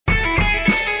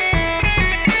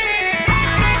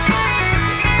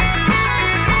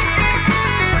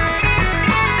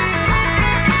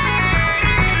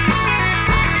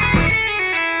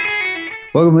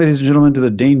Welcome, ladies and gentlemen, to the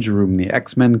Danger Room, the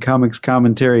X-Men Comics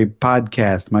Commentary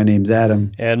Podcast. My name's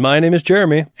Adam. And my name is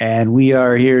Jeremy. And we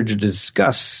are here to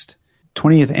discuss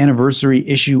 20th Anniversary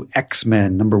Issue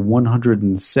X-Men, number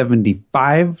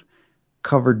 175.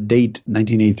 Cover date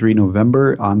 1983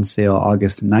 November. On sale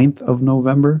August 9th of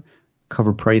November.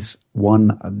 Cover price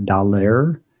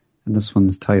 $1. And this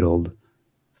one's titled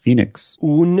Phoenix.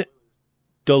 Un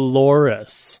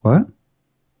Dolores. What?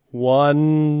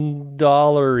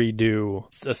 $1 do.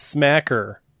 It's a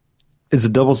smacker. It's a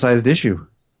double-sized issue.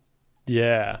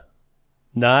 Yeah.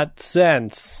 Not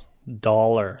cents.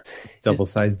 Dollar.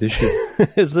 Double-sized issue.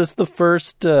 Is this the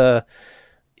first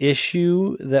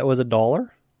issue that was $1?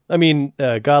 I mean,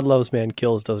 God Loves Man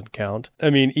Kills doesn't count. I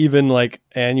mean, even like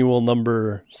annual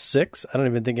number 6. I don't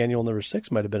even think annual number 6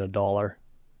 might have been $1.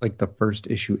 Like the first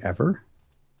issue ever?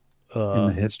 In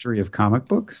the history of comic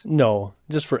books? No,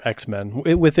 just for X-Men.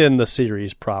 Within the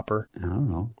series proper. I don't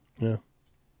know. Yeah.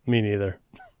 Me neither.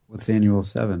 What's annual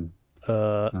 7? It's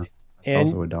also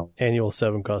 $1. Annual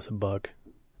 7 costs $1.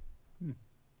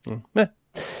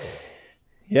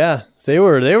 Yeah, they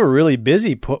were really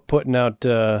busy putting out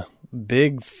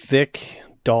big, thick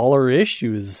dollar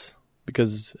issues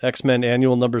because X-Men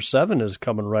annual number 7 is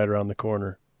coming right around the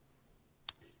corner.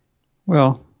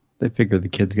 Well, they figure the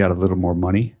kids got a little more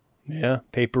money. Yeah,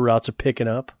 paper routes are picking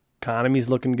up. Economy's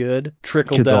looking good.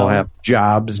 Trickle Kids down. all have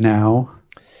jobs now.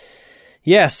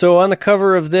 Yeah, so on the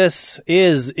cover of this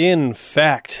is, in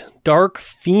fact, Dark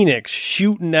Phoenix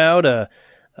shooting out a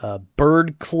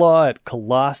bird claw at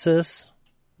Colossus.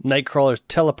 Nightcrawler's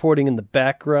teleporting in the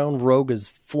background. Rogue is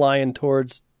flying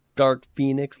towards Dark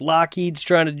Phoenix. Lockheed's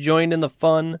trying to join in the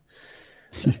fun.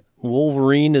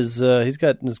 Wolverine is, he's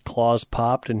got his claws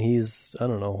popped and he's, I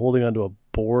don't know, holding onto a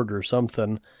board or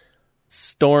something.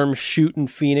 Storm shooting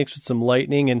Phoenix with some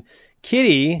lightning, and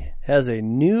Kitty has a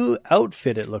new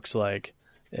outfit, it looks like,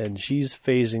 and she's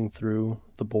phasing through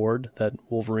the board that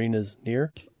Wolverine is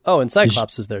near. Oh, and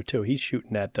Cyclops is there too. He's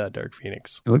shooting at Dark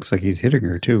Phoenix. It looks like he's hitting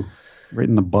her too, right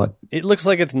in the butt. It looks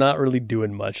like it's not really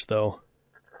doing much though.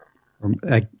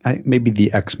 Maybe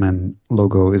the X-Men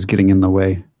logo is getting in the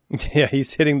way. Yeah,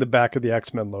 he's hitting the back of the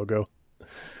X-Men logo.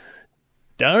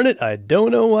 Darn it, I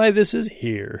don't know why this is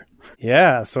here.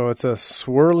 Yeah, so it's a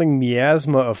swirling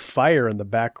miasma of fire in the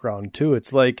background, too.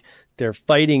 It's like they're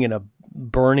fighting in a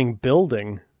burning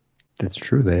building. That's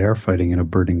true. They are fighting in a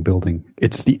burning building.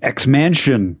 It's the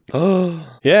X-Mansion.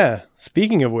 Oh, yeah.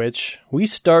 Speaking of which, we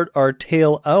start our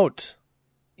tale out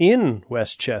in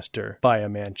Westchester by a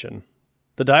mansion.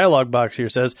 The dialogue box here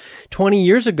says, 20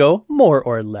 years ago, more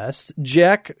or less,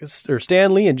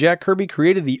 Stan Lee and Jack Kirby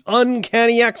created the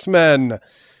Uncanny X-Men. A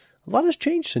lot has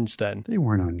changed since then. They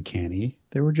weren't uncanny.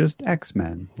 They were just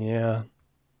X-Men. Yeah.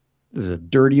 This is a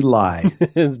dirty lie.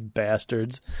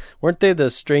 Bastards. Weren't they the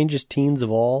strangest teens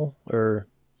of all? Or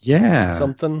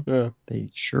something? Yeah. They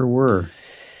sure were.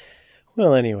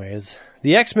 Well, anyways,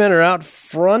 the X-Men are out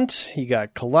front. You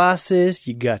got Colossus,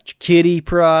 you got your Kitty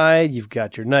Pryde, you've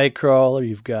got your Nightcrawler,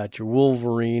 you've got your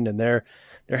Wolverine, and they're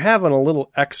having a little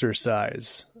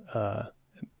exercise.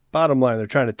 Bottom line, they're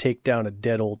trying to take down a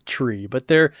dead old tree, but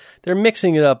they're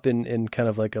mixing it up in kind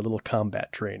of like a little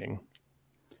combat training.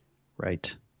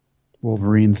 Right.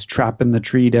 Wolverine's chopping the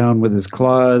tree down with his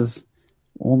claws.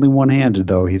 Only one-handed,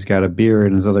 though. He's got a beer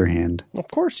in his other hand. Of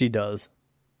course he does.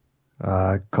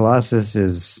 Colossus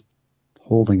is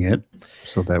holding it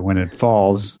so that when it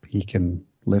falls, he can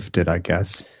lift it, I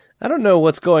guess. I don't know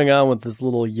what's going on with this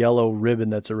little yellow ribbon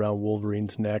that's around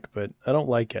Wolverine's neck, but I don't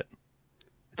like it.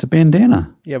 It's a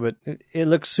bandana. Yeah, but it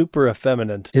looks super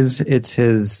effeminate. It's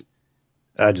his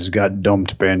I just got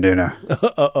dumped bandana.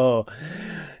 Uh-oh.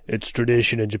 It's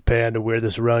tradition in Japan to wear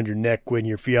this around your neck when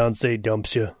your fiancé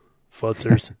dumps you.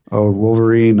 Futzers. Oh,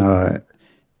 Wolverine,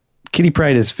 Kitty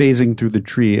Pryde is phasing through the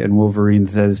tree, and Wolverine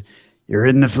says, "You're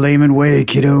in the flaming way,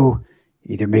 kiddo.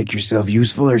 Either make yourself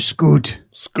useful or scoot."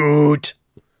 Scoot.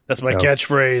 That's my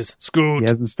catchphrase. Scoot. He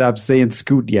hasn't stopped saying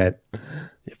scoot yet.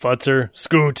 Futzer.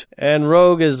 Scoot. And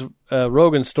Rogue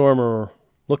and Storm are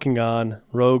looking on.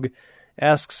 Rogue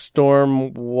asks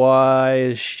Storm why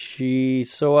is she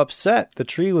so upset. The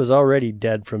tree was already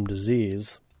dead from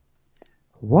disease.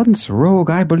 "Once, Rogue,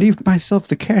 I believed myself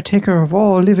the caretaker of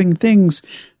all living things.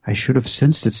 I should have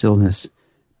sensed its illness,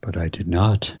 but I did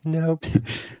not." Nope.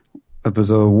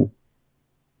 So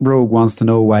Rogue wants to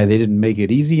know why they didn't make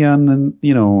it easy on them,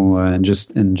 and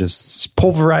just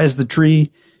pulverize the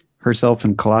tree. Herself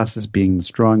and Colossus being the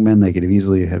strong men, they could have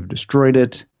easily have destroyed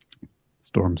it.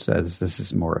 Storm says this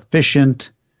is more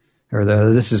efficient, or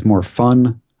this is more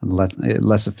fun and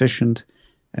less efficient,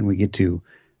 and we get to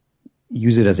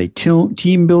use it as a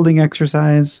team building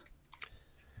exercise.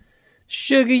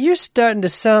 Sugar, you're starting to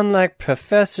sound like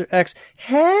Professor X.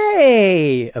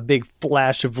 Hey! A big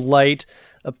flash of light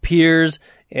appears,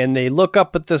 and they look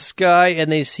up at the sky,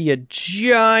 and they see a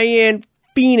giant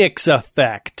phoenix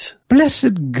effect.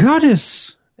 Blessed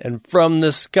goddess! And from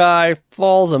the sky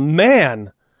falls a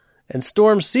man. And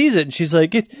Storm sees it, and she's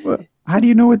like, how do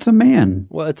you know it's a man?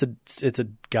 well, it's a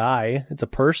guy. It's a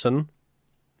person.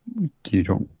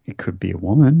 It could be a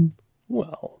woman.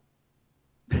 Well,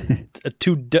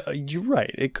 you're right.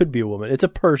 It could be a woman. It's a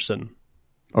person.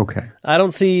 Okay. I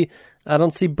don't see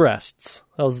breasts.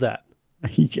 How's that?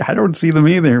 I don't see them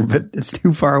either, but it's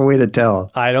too far away to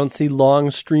tell. I don't see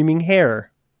long streaming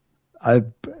hair. I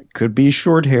could be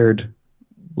short-haired,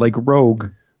 like Rogue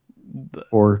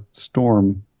or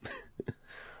Storm.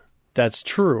 That's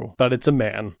true, but it's a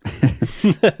man.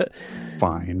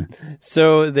 Fine.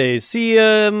 So they see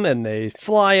him, and they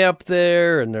fly up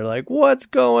there, and they're like, "What's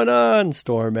going on?"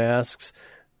 Storm asks.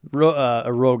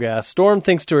 Rogue asks. Storm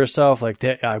thinks to herself, like,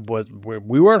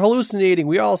 we weren't hallucinating.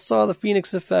 We all saw the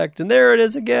Phoenix effect, and there it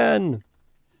is again.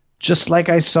 Just like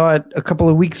I saw it a couple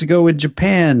of weeks ago in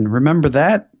Japan. Remember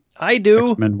that? I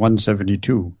do. X-Men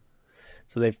 172.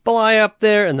 So they fly up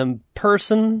there, and the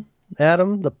person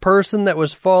that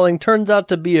was falling turns out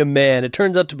to be a man. It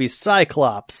turns out to be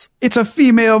Cyclops. It's a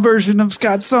female version of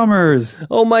Scott Summers.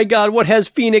 Oh my God, what has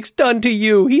Phoenix done to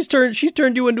you? She's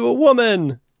turned you into a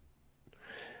woman.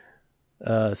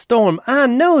 Storm, I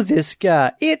know this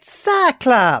guy. It's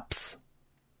Cyclops,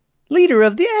 leader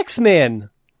of the X-Men.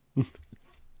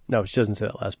 No, she doesn't say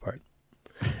that last part.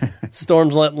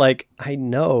 Storm's like, I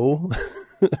know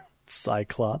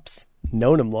Cyclops.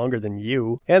 Known him longer than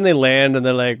you. And they land, and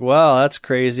they're like, wow, that's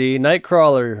crazy.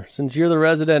 Nightcrawler, since you're the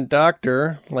resident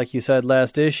doctor, like you said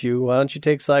last issue, why don't you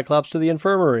take Cyclops to the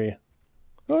infirmary?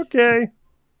 Okay.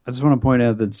 I just want to point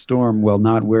out that Storm, while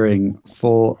not wearing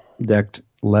full-decked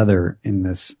leather in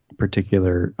this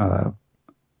particular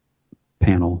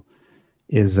panel,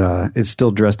 is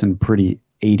still dressed in pretty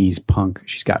 80s punk.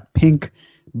 She's got pink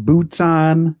boots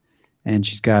on, and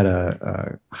she's got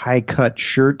a high-cut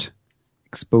shirt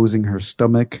exposing her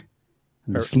stomach,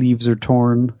 and the sleeves are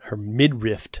torn. Her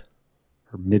midriff.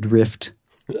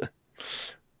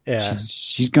 Yeah.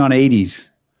 She's gone 80s.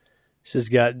 She's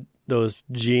got those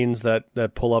jeans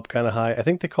that pull up kind of high. I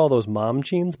think they call those mom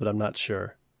jeans, but I'm not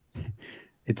sure.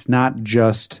 It's not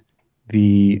just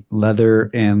the leather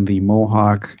and the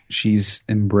mohawk. She's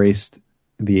embraced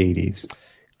the 80s.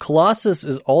 Colossus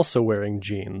is also wearing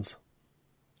jeans.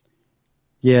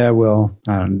 Yeah, well,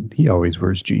 he always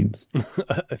wears jeans.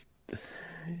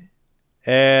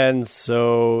 And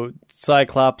so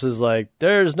Cyclops is like,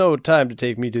 there's no time to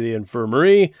take me to the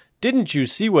infirmary. Didn't you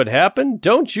see what happened?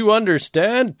 Don't you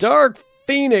understand? Dark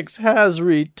Phoenix has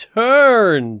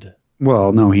returned.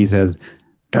 Well, no, he says,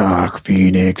 Dark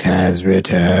Phoenix has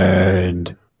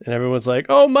returned. And everyone's like,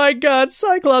 oh my God,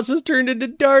 Cyclops has turned into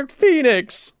Dark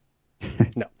Phoenix.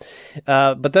 No.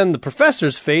 But then the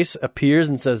professor's face appears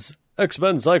and says,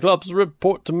 X-Men Cyclops,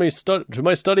 report to my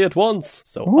study at once.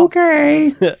 So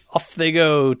okay. Off they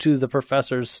go to the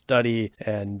professor's study,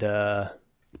 and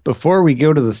before we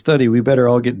go to the study, we better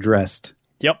all get dressed.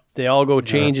 Yep, they all go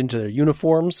change into their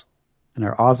uniforms and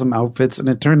their awesome outfits. And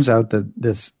it turns out that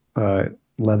this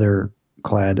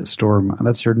leather-clad Storm,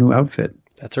 that's her new outfit.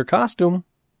 That's her costume.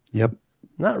 Yep.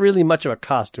 Not really much of a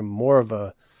costume, more of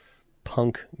a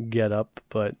punk getup,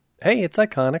 but hey, it's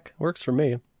iconic. Works for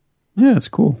me. Yeah, it's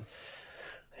cool.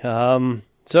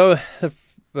 So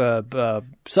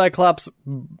Cyclops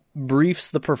briefs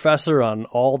the professor on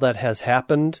all that has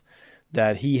happened,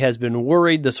 that he has been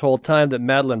worried this whole time that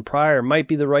Madeline Pryor might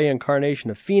be the reincarnation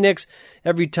of Phoenix.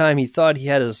 Every time he thought he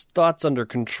had his thoughts under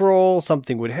control,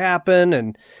 something would happen,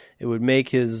 and it would make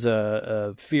his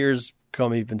fears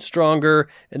come even stronger.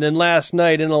 And then last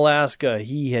night in Alaska,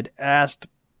 he had asked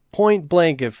point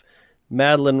blank if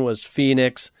Madeline was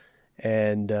Phoenix,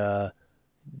 and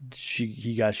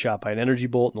he got shot by an energy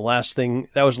bolt, and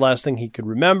that was the last thing he could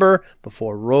remember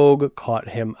before Rogue caught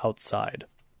him outside.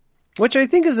 Which I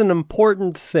think is an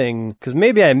important thing, because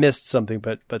maybe I missed something,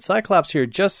 but Cyclops here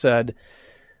just said,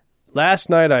 last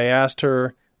night I asked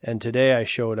her, and today I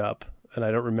showed up, and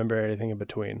I don't remember anything in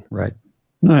between. Right.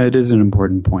 No, it is an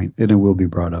important point, and it will be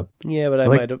brought up. Yeah, but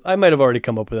I might have already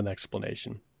come up with an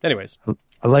explanation. Anyways.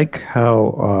 I like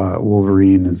how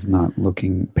Wolverine is not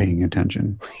paying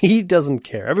attention. He doesn't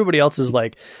care. Everybody else is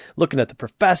like looking at the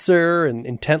professor and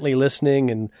intently listening,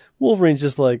 and Wolverine's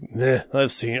just like,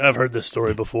 I've heard this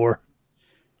story before.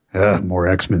 More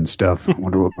X-Men stuff. I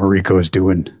wonder what Mariko's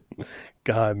doing.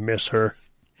 God, I miss her.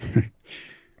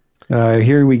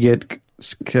 Here we get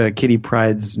Kitty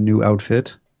Pryde's new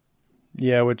outfit.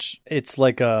 Yeah, which it's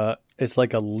like It's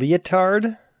like a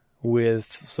leotard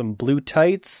with some blue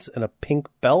tights and a pink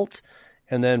belt.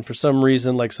 And then for some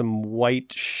reason, like some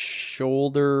white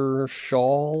shoulder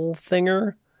shawl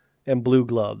thinger and blue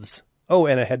gloves. Oh,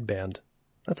 and a headband.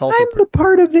 That's also I'm the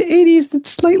part of the 80s that's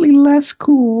slightly less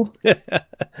cool.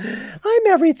 I'm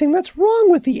everything that's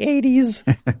wrong with the 80s.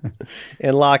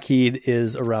 And Lockheed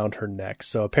is around her neck.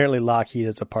 So apparently Lockheed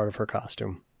is a part of her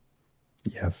costume.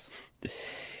 Yes.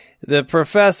 The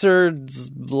professor,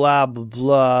 blah, blah,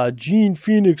 blah. Gene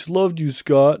Phoenix loved you,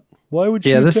 Scott. Why would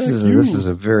she attack you? This is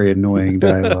a very annoying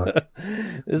dialogue.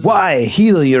 Why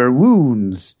heal your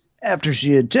wounds after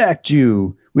she attacked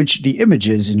you, which the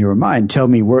images in your mind tell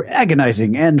me were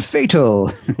agonizing and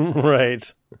fatal?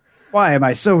 Right. Why am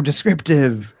I so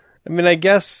descriptive? I mean, I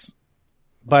guess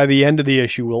by the end of the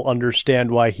issue, we'll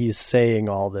understand why he's saying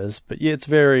all this. But yeah, it's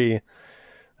very,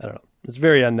 I don't know, it's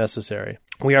very unnecessary.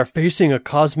 We are facing a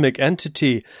cosmic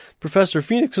entity. Professor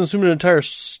Phoenix consumed an entire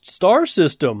star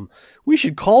system. We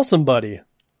should call somebody.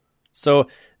 So,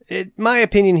 my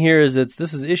opinion here is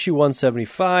this is issue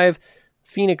 175.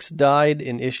 Phoenix died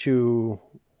in issue,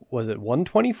 was it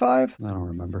 125? I don't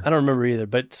remember. I don't remember either.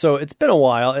 But so it's been a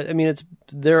while. I mean,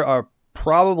 there are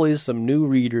probably some new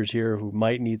readers here who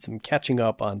might need some catching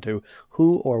up onto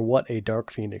who or what a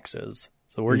Dark Phoenix is.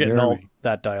 So we're getting all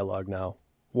that dialogue now.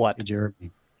 What? Hey, Jeremy.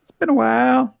 It's been a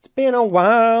while. It's been a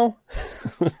while.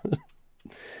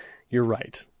 You're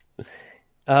right.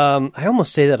 I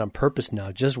almost say that on purpose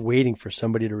now, just waiting for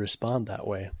somebody to respond that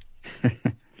way.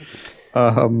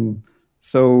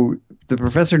 So the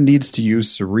professor needs to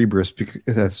use Cerebro,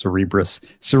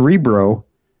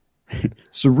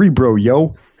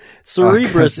 yo.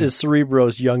 Cerebrus is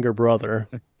Cerebro's younger brother.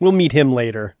 We'll meet him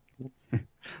later.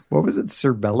 What was it,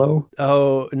 Cerbello?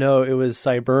 Oh, no, it was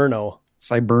Cyberno.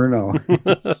 I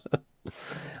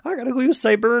gotta go use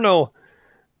Cyberno.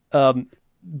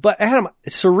 But Adam,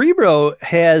 Cerebro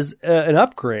has an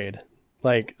upgrade.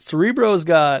 Like, Cerebro's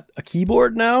got a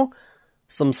keyboard now,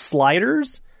 some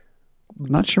sliders.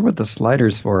 I'm not sure what the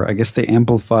sliders for. I guess they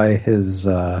amplify his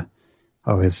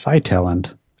psi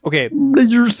talent. Okay.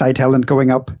 Is your psi talent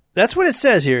going up? That's what it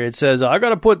says here. It says, I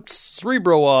gotta put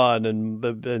Cerebro on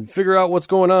and figure out what's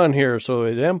going on here, so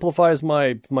it amplifies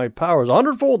my powers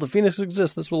 100-fold. If Phoenix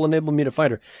exists, this will enable me to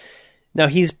fight her. Now,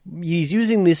 he's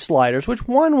using these sliders, which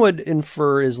one would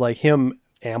infer is like him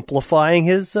amplifying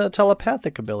his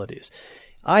telepathic abilities.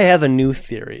 I have a new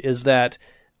theory, is that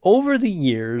over the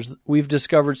years, we've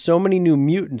discovered so many new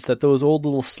mutants that those old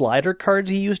little slider cards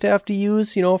he used to have to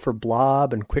use, for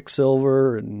Blob and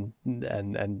Quicksilver and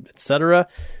et cetera,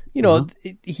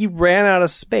 he ran out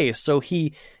of space. So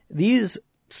these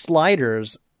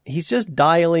sliders, he's just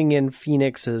dialing in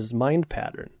Phoenix's mind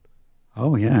pattern.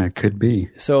 Oh, yeah, it could be.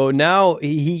 So now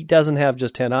he doesn't have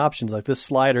just 10 options. Like, this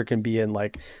slider can be in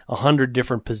like 100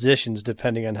 different positions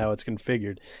depending on how it's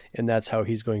configured. And that's how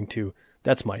he's going to,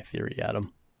 that's my theory,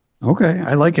 Adam. Okay,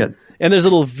 I like it. And there's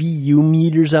little VU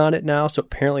meters on it now, so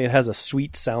apparently it has a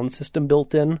sweet sound system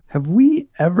built in. Have we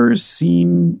ever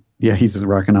seen... Yeah, he's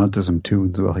rocking out to some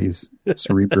tunes while he's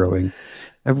cerebroing.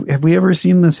 Have we ever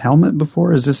seen this helmet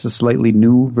before? Is this a slightly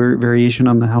new variation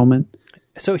on the helmet?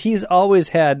 So he's always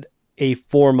had a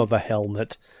form of a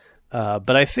helmet,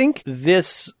 but I think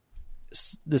this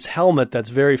helmet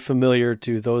that's very familiar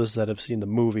to those that have seen the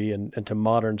movie and to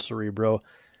modern Cerebro,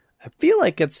 I feel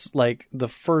like it's like the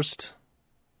first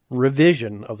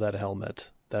revision of that helmet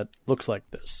that looks like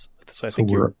this. So I think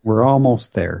we're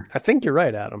almost there. I think you're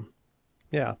right, Adam.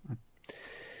 Yeah.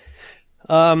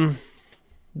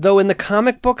 Though in the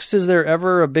comic books, is there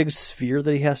ever a big sphere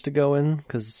that he has to go in?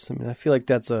 Because I feel like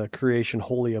that's a creation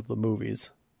wholly of the movies.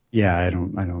 Yeah, I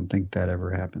don't think that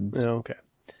ever happens. Yeah, okay.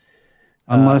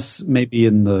 Unless maybe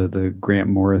in the Grant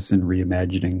Morrison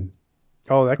reimagining.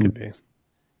 Oh, that could be.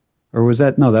 Or was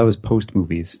that... No, that was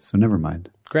post-movies, so never mind.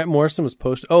 Grant Morrison was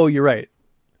post... Oh, you're right.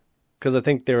 Because I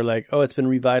think they were like, oh, it's been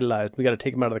revitalized. We got to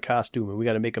take him out of the costume, and we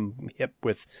got to make him hip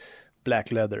with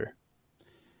black leather.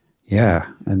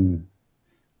 Yeah, and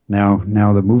now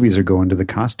the movies are going to the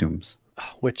costumes.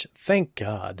 Which, thank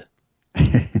God.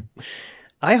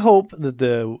 I hope that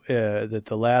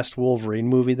the last Wolverine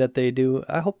movie that they do,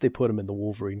 I hope they put him in the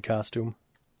Wolverine costume.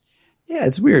 Yeah,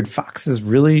 it's weird. Fox is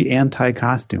really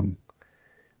anti-costume.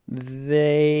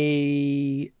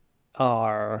 They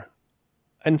are.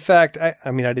 In fact, I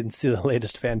didn't see the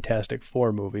latest Fantastic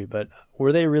Four movie, but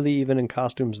were they really even in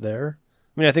costumes there?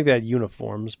 I mean, I think they had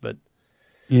uniforms, but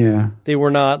yeah, they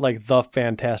were not like the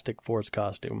Fantastic Four's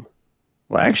costume.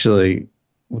 Well, actually,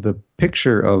 the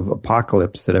picture of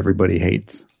Apocalypse that everybody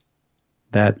hates,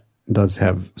 that does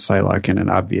have Psylocke in an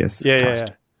obvious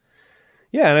costume.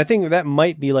 Yeah, and I think that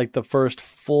might be like the first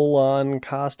full-on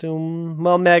costume.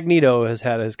 Well, Magneto has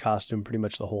had his costume pretty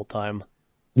much the whole time.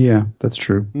 Yeah, that's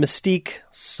true. Mystique,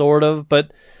 sort of,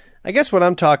 but I guess what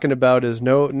I'm talking about is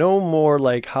no more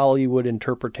like Hollywood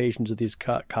interpretations of these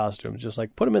costumes. Just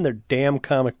like put them in their damn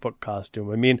comic book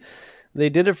costume. I mean, they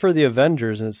did it for the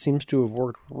Avengers, and it seems to have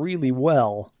worked really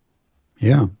well.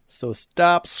 Yeah. So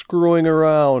stop screwing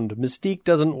around. Mystique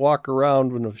doesn't walk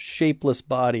around with a shapeless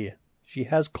body. She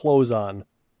has clothes on.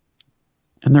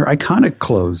 And they're iconic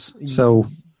clothes, so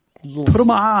put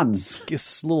them on.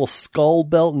 Little skull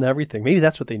belt and everything. Maybe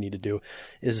that's what they need to do,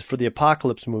 is for the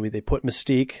Apocalypse movie, they put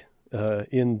Mystique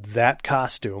in that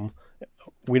costume.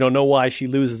 We don't know why she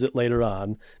loses it later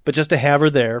on, but just to have her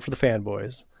there for the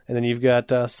fanboys. And then you've got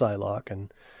Psylocke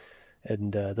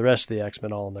and the rest of the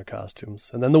X-Men all in their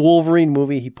costumes. And then the Wolverine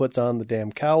movie, he puts on the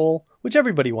damn cowl, which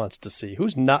everybody wants to see.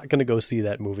 Who's not going to go see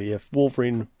that movie if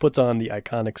Wolverine puts on the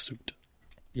iconic suit?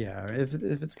 Yeah, if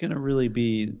it's going to really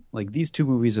be, like, these two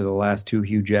movies are the last two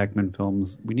Hugh Jackman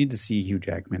films, we need to see Hugh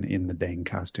Jackman in the dang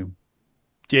costume.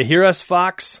 Do you hear us,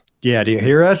 Fox? Yeah, do you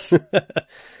hear us?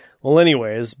 Well,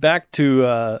 anyways, back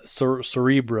to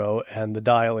Cerebro and the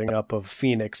dialing up of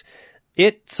Phoenix.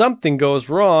 Something goes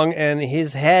wrong, and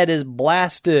his head is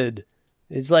blasted.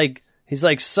 He's like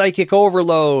psychic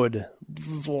overload.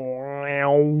 Yarg!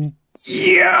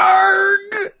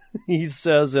 He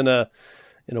says in a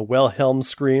Wilhelm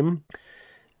scream.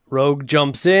 Rogue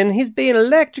jumps in. He's being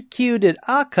electrocuted.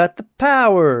 I'll cut the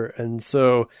power. And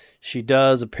so she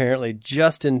does, apparently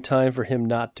just in time for him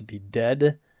not to be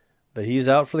dead. But he's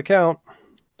out for the count.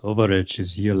 Tovarich,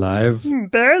 is he alive?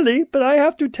 Barely, but I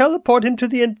have to teleport him to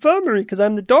the infirmary because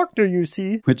I'm the doctor, you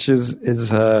see. Which is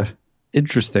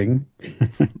interesting.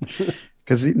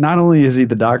 Because not only is he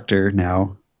the doctor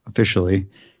now, officially,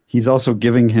 he's also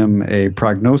giving him a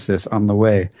prognosis on the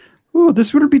way. Oh,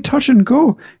 this will be touch and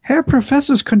go. Herr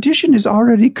Professor's condition is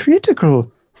already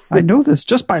critical. I know this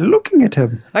just by looking at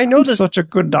him. I know this. Such a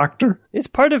good doctor. It's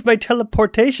part of my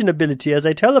teleportation ability. As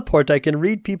I teleport, I can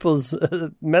read people's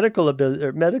medical ability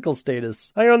or medical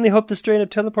status. I only hope the strain of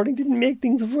teleporting didn't make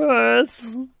things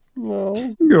worse.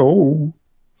 No.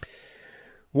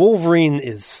 Wolverine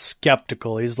is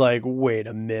skeptical. He's like, wait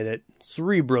a minute.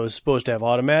 Cerebro's supposed to have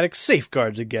automatic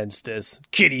safeguards against this.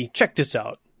 Kitty, check this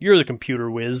out. You're the computer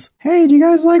whiz. Hey, do you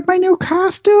guys like my new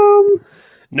costume?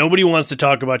 Nobody wants to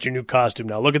talk about your new costume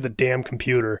now. Look at the damn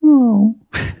computer. Oh.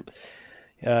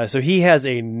 So he has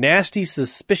a nasty,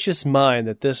 suspicious mind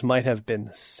that this might have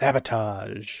been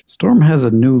sabotage. Storm has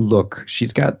a new look.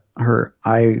 She's got her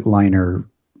eyeliner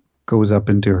goes up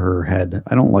into her head.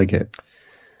 I don't like it.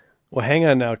 Well, hang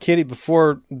on now. Kitty,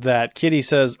 before that, Kitty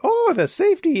says, oh, the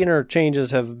safety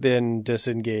interchanges have been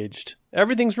disengaged.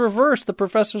 Everything's reversed. The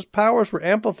professor's powers were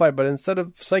amplified, but instead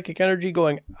of psychic energy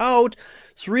going out,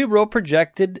 Cerebro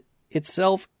projected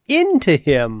itself into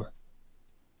him.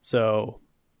 So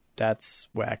that's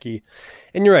wacky.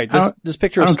 And you're right. This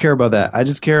picture. I don't care about that. I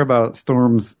just care about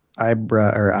Storm's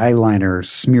eyebrow or eyeliner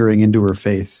smearing into her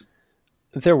face.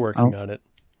 They're working on it.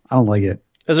 I don't like it.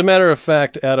 As a matter of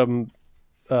fact, Adam,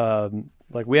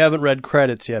 we haven't read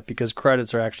credits yet because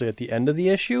credits are actually at the end of the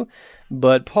issue,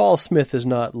 but Paul Smith is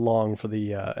not long for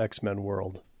the X-Men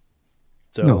world.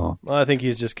 So no. I think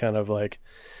he's just kind of like,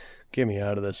 get me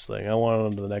out of this thing. I want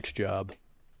on to the next job.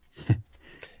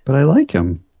 But I like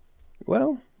him.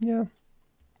 Well, yeah,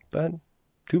 but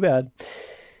too bad.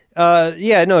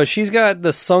 She's got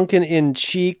the sunken in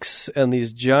cheeks and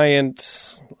these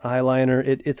giant eyeliner.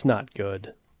 It's not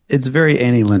good. It's very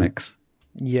Annie Lennox.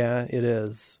 Yeah, it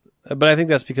is. But I think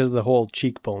that's because of the whole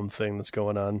cheekbone thing that's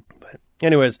going on. But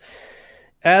anyways,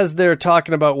 as they're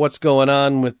talking about what's going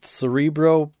on with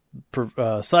Cerebro,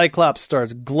 Cyclops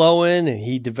starts glowing and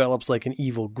he develops like an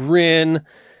evil grin.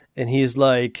 And he's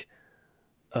like,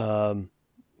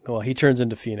 he turns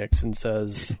into Phoenix and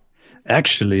says,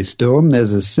 actually, Storm,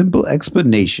 there's a simple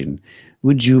explanation.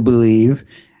 Would you believe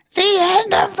the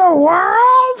end of the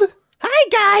world?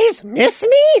 Hi, guys. Miss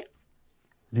me?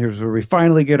 Here's where we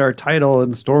finally get our title,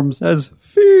 and Storm says,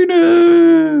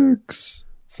 Phoenix!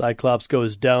 Cyclops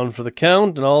goes down for the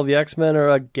count, and all the X-Men are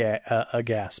a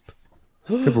gasp.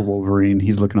 Good for Wolverine.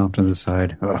 He's looking off to the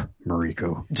side. Ugh,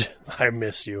 Mariko. I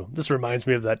miss you. This reminds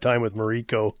me of that time with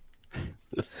Mariko.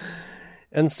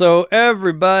 And so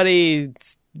everybody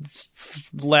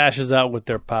lashes out with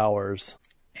their powers.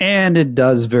 And it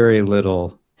does very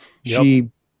little. Yep. She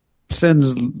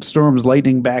sends Storm's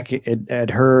lightning back at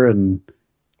her and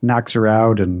knocks her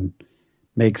out and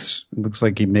looks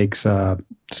like he makes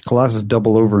Colossus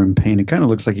double over in pain. It kind of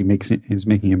looks like he's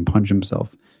making him punch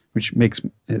himself, which makes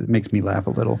me laugh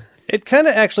a little. It kind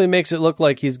of actually makes it look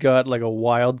like he's got like a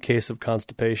wild case of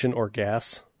constipation or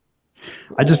gas.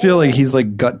 I just feel like he's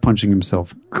like gut punching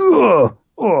himself. Gah!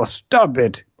 Oh, stop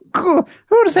it. Gah!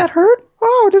 Oh, does that hurt?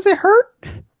 Oh, does it hurt?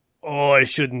 Oh, I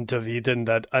shouldn't have eaten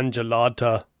that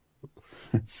angelata.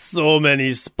 So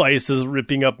many spices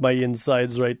ripping up my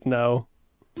insides right now.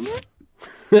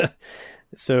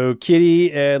 So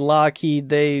Kitty and Lockheed,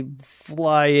 they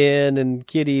fly in, and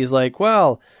Kitty's like,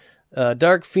 well,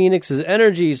 Dark Phoenix is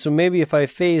energy, so maybe if I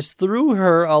phase through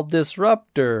her, I'll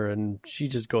disrupt her. And she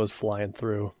just goes flying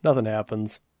through. Nothing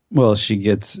happens. Well, she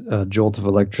gets a jolt of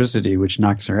electricity, which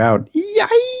knocks her out.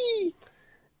 Yay!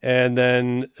 And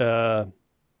then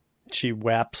she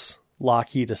whaps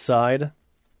Lockheed aside.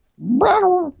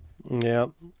 Yeah,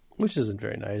 which isn't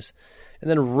very nice. And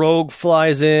then Rogue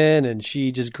flies in, and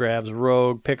she just grabs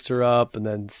Rogue, picks her up, and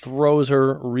then throws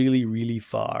her really, really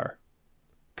far.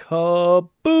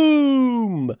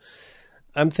 Kaboom!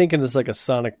 I'm thinking it's like a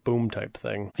sonic boom type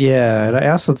thing. Yeah, and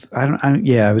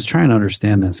I was trying to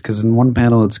understand this, because in one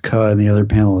panel it's ka, and the other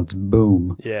panel it's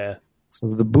boom. Yeah.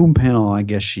 So the boom panel, I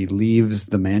guess she leaves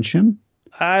the mansion?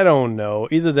 I don't know.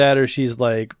 Either that or she's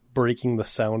like breaking the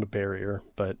sound barrier,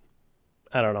 but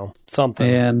I don't know. Something.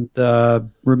 And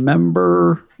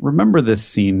remember this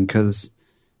scene, because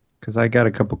I got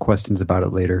a couple questions about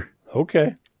it later.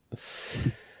 Okay.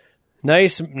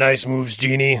 Nice moves,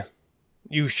 Genie.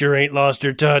 You sure ain't lost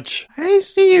your touch. I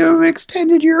see you've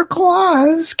extended your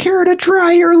claws. Care to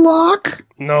try your luck?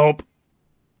 Nope.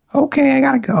 Okay, I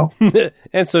gotta go.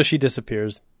 And so she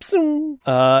disappears.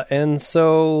 And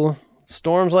so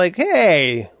Storm's like,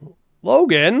 hey,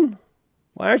 Logan,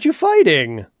 why aren't you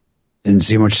fighting? Didn't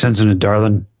see much sense in it,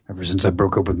 darling. Ever since I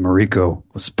broke up with Mariko.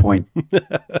 What's the point?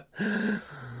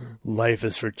 Life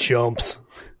is for chumps.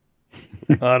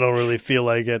 I don't really feel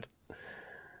like it.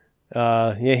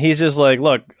 Yeah, he's just like,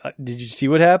 look, did you see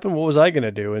what happened? What was I going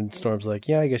to do? And Storm's like,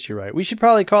 yeah, I guess you're right. We should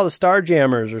probably call the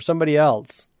Starjammers or somebody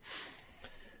else.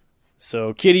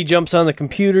 So Kitty jumps on the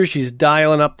computer. She's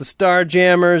dialing up the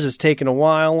Starjammers. It's taken a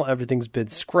while. Everything's been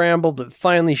scrambled, but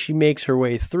finally she makes her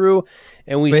way through.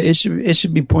 And it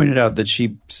should be pointed out that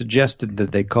she suggested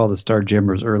that they call the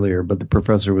Starjammers earlier, but the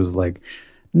professor was like,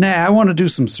 nah, I want to do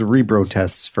some Cerebro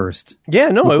tests first. Yeah,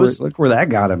 no, look where that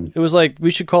got him. It was like, we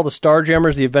should call the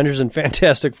Starjammers the Avengers and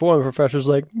Fantastic Four. And the professor's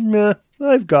like, nah,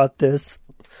 I've got this.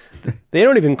 They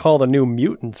don't even call the New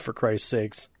Mutants, for Christ's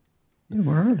sakes. Yeah,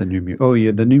 where are the New Mutants? Oh,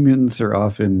 yeah, the New Mutants are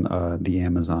off in the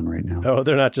Amazon right now. Oh,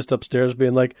 they're not just upstairs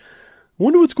being like, I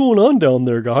wonder what's going on down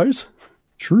there, guys.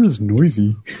 Sure is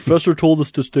noisy. Professor told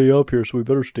us to stay up here, so we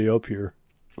better stay up here.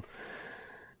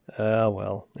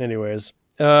 Well, anyways.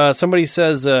 Somebody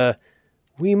says,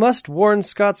 we must warn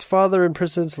Scott's father and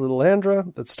Princess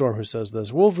Lilandra. That's Storm who says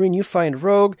this. Wolverine, you find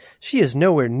Rogue. She is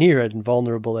nowhere near as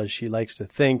invulnerable as she likes to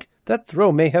think. That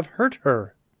throw may have hurt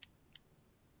her.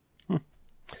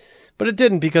 But it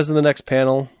didn't, because in the next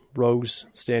panel, Rogue's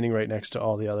standing right next to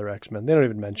all the other X-Men. They don't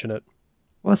even mention it.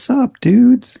 What's up,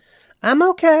 dudes? I'm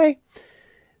okay.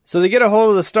 So they get a hold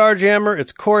of the Starjammer.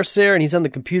 It's Corsair, and he's on the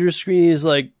computer screen. He's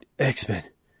like, X-Men,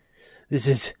 this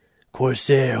is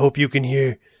Corsair. Hope you can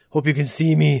hear. Hope you can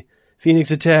see me.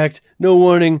 Phoenix attacked. No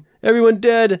warning. Everyone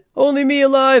dead. Only me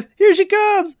alive. Here she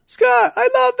comes. Scott, I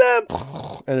love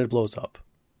them. And it blows up.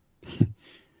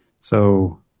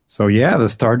 So yeah, the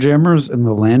Starjammers and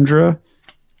the Lilandra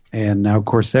and now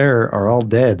Corsair are all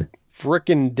dead.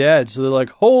 Frickin' dead. So they're like,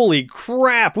 holy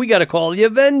crap, we got to call the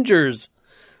Avengers.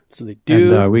 So they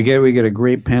do. And we get a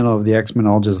great panel of the X-Men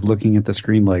all just looking at the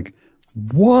screen like,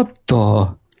 what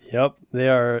the? Yep, they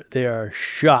are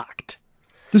shocked.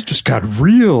 This just got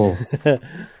real.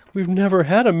 We've never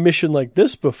had a mission like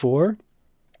this before.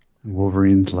 And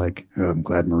Wolverine's like, oh, I'm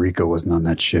glad Mariko wasn't on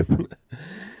that ship.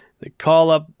 They call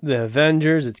up the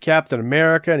Avengers. It's Captain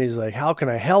America, and he's like, how can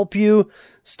I help you?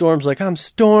 Storm's like, I'm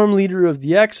Storm, leader of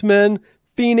the X-Men.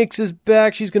 Phoenix is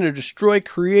back. She's going to destroy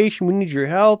creation. We need your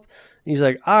help. And he's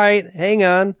like, all right, hang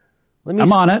on.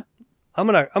 I'm on it. I'm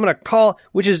gonna call,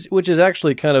 which is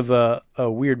actually kind of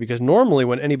weird, because normally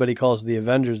when anybody calls the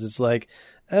Avengers, it's like,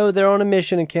 oh, they're on a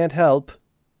mission and can't help.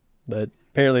 But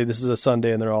apparently this is a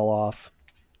Sunday and they're all off.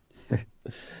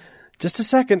 Just a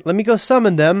second, let me go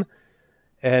summon them.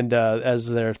 And as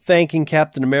they're thanking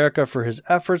Captain America for his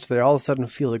efforts, they all of a sudden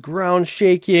feel the ground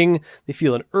shaking. They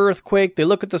feel an earthquake. They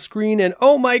look at the screen and,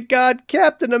 oh my God,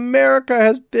 Captain America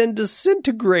has been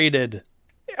disintegrated.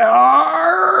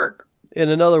 Arrgh! In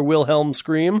another Wilhelm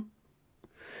scream.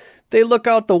 They look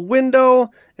out the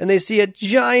window and they see a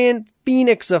giant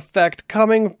Phoenix effect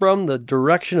coming from the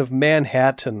direction of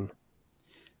Manhattan.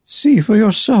 See for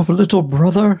yourself, little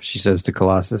brother, she says to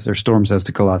Colossus, or Storm says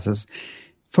to Colossus.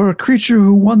 For a creature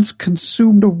who once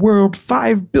consumed a world,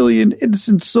 5 billion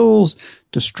innocent souls,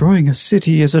 destroying a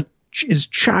city is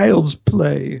child's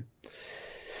play.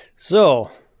 So,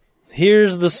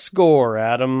 here's the score,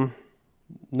 Adam.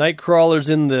 Nightcrawler's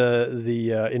in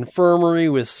the infirmary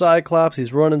with Cyclops.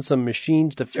 He's running some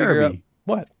machines to figure out...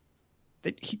 What?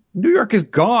 New York is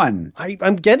gone.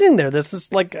 I'm getting there. This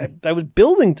is like... I was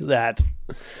building to that.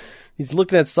 He's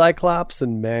looking at Cyclops,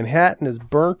 and Manhattan is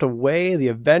burnt away. The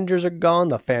Avengers are gone.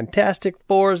 The Fantastic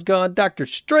Four is gone. Doctor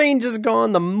Strange is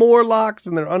gone. The Morlocks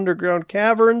in their underground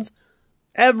caverns.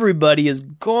 Everybody is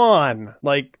gone.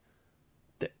 Like,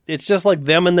 it's just like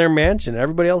them in their mansion.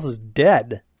 Everybody else is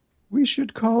dead. We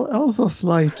should call Alpha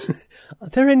Flight.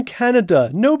 They're in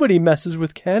Canada. Nobody messes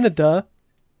with Canada.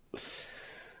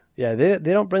 Yeah, they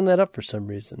don't bring that up for some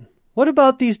reason. What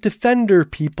about these Defender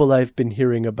people I've been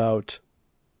hearing about?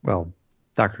 Well,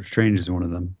 Doctor Strange is one of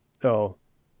them. Oh,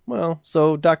 well,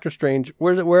 so Doctor Strange,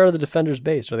 where are the Defenders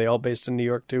based? Are they all based in New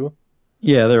York too?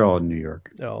 Yeah, they're all in New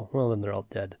York. Oh, well, then they're all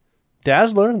dead.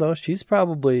 Dazzler, though,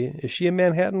 is she a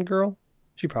Manhattan girl?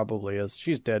 She probably is.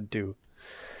 She's dead too.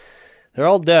 They're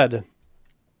all dead.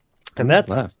 And Who's that's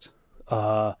left.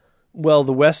 Well,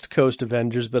 the West Coast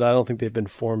Avengers, but I don't think they've been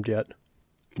formed yet.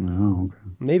 Oh, okay.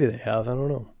 Maybe they have. I don't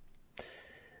know.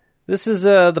 This is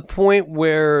the point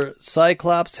where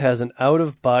Cyclops has an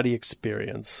out-of-body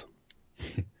experience.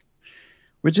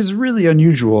 Which is really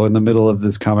unusual in the middle of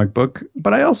this comic book,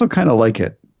 but I also kind of like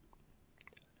it.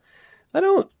 I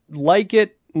don't like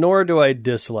it, nor do I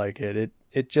dislike it.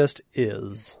 It just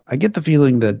is. I get the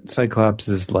feeling that Cyclops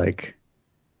is like,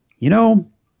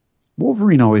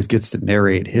 Wolverine always gets to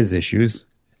narrate his issues.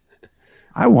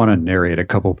 I want to narrate a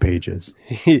couple pages.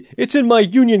 It's in my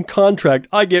union contract.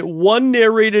 I get one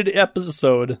narrated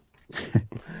episode.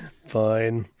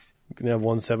 Fine. You can have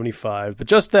 175, but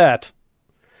just that.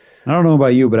 I don't know about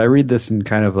you, but I read this in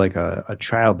kind of like a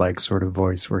childlike sort of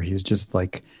voice where he's just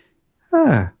like,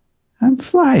 I'm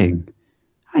flying.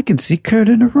 I can see Kurt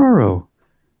and Aurora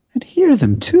and hear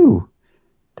them too.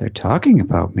 They're talking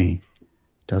about me.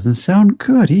 Doesn't sound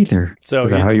good either. So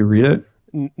is that how you read it?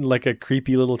 Like a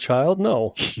creepy little child?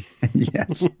 No.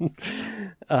 Yes.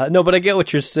 No, but I get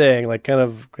what you're saying. Like kind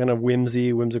of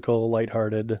whimsical,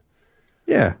 lighthearted.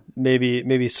 Yeah.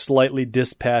 Maybe slightly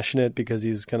dispassionate because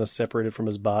he's kind of separated from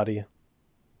his body.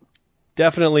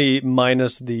 Definitely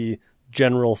minus the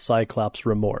general Cyclops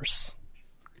remorse.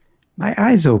 My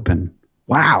eyes open.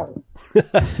 Wow.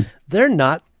 They're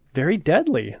not very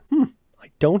deadly.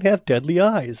 I don't have deadly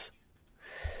eyes.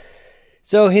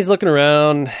 So he's looking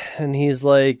around, and he's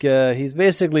like,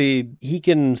 he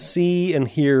can see and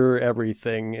hear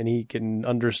everything, and he can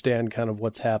understand kind of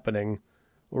what's happening.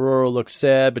 Aurora looks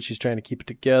sad, but she's trying to keep it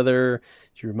together.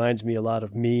 She reminds me a lot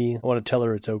of me. I want to tell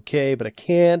her it's okay, but I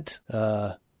can't.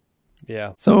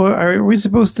 Yeah. So are we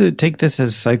supposed to take this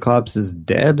as Cyclops is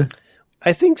dead?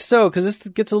 I think so, because this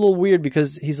gets a little weird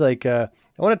because he's like, I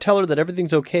want to tell her that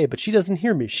everything's okay, but she doesn't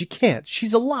hear me. She can't.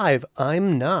 She's alive.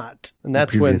 I'm not. And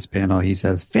that's when... In the previous panel, he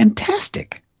says,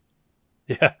 fantastic.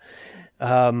 Yeah.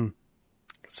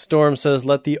 Storm says,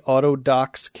 let the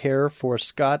Autodocs care for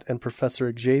Scott and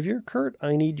Professor Xavier. Kurt,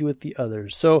 I need you with the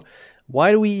others. So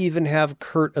why do we even have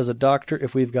Kurt as a doctor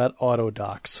if we've got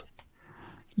Autodocs?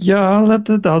 Yeah, let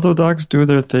the Autodocs do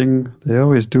their thing. They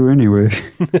always do anyway.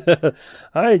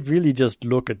 I really just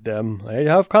look at them. I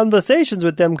have conversations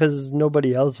with them because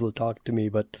nobody else will talk to me,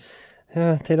 but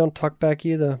they don't talk back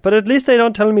either. But at least they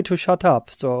don't tell me to shut up.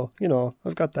 So,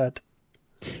 I've got that.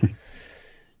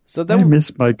 So then, I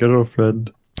miss my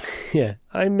girlfriend. Yeah,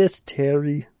 I miss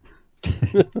Terry.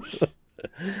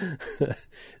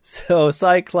 So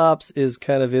Cyclops is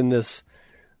kind of in this...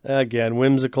 Again,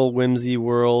 whimsy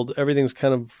world. Everything's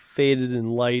kind of faded in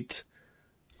light.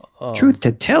 Truth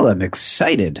to tell, I'm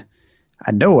excited. I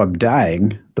know I'm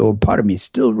dying, though a part of me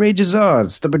still rages on,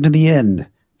 stubborn to the end,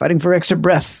 fighting for extra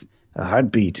breath, a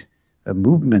heartbeat, a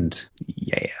movement.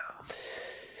 Yeah.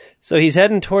 So he's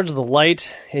heading towards the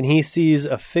light, and he sees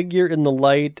a figure in the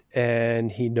light,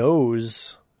 and he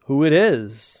knows who it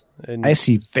is. And I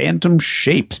see phantom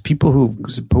shapes, people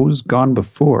who've supposed gone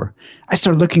before. I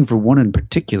start looking for one in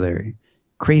particular.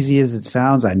 Crazy as it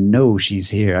sounds, I know she's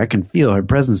here. I can feel her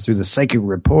presence through the psychic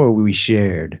rapport we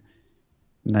shared.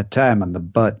 And that time on the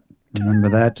butt. Remember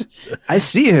that? I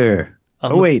see her.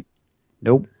 Wait.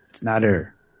 Nope, it's not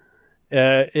her.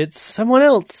 It's someone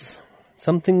else.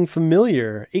 Something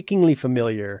familiar, achingly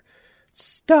familiar.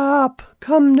 Stop.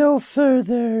 Come no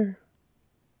further.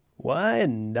 Why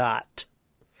not?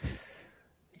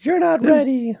 You're not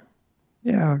ready.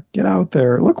 Yeah, get out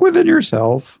there. Look within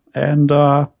yourself, and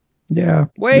yeah,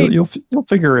 wait. You'll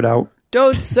figure it out.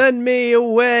 Don't send me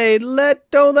away.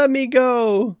 Don't let me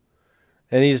go.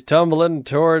 And he's tumbling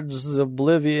towards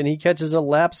oblivion. He catches a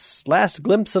last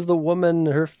glimpse of the woman,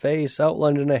 her face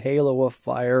outlined in a halo of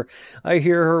fire. I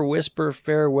hear her whisper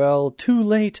farewell. Too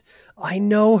late. I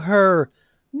know her.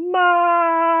 Mom!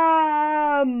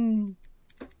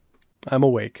 I'm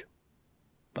awake.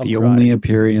 The only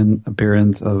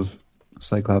appearance of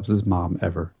Cyclops' mom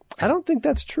ever. I don't think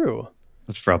that's true.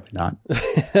 That's probably not.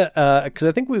 Because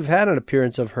I think we've had an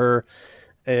appearance of her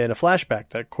in a flashback.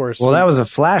 That, of course. Well, that was a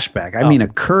flashback. I mean, a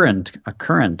current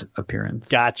appearance.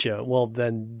 Gotcha. Well,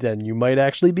 then you might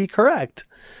actually be correct.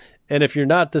 And if you're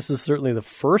not, this is certainly the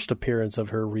first appearance of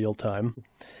her real time.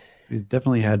 We've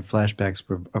definitely had flashbacks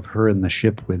of her in the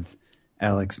ship with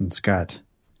Alex and Scott.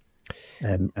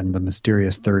 And the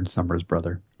mysterious third Summers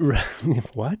brother.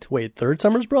 What? Wait, third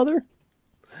Summers brother?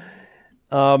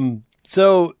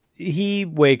 So he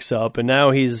wakes up, and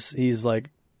now he's going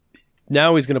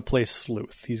to play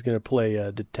sleuth. He's going to play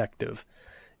a detective.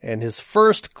 And his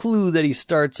first clue that he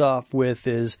starts off with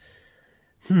is,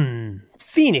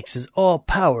 Phoenix is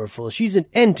all-powerful. She's an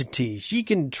entity. She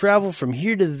can travel from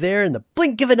here to there in the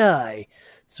blink of an eye.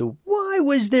 So why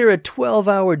was there a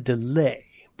 12-hour delay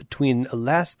between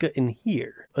Alaska and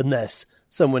here? Unless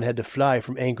someone had to fly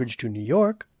from Anchorage to New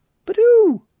York. But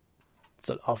who? It's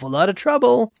an awful lot of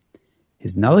trouble.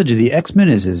 His knowledge of the X-Men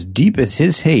is as deep as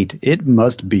his hate. It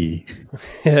must be.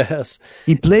 Yes.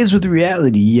 He plays with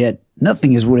reality, yet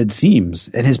nothing is what it seems,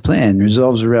 and his plan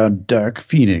revolves around Dark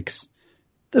Phoenix.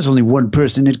 There's only one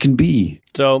person it can be.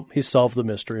 So he solved the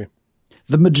mystery.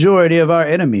 The majority of our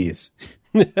enemies.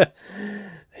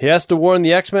 He has to warn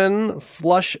the X-Men,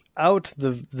 flush out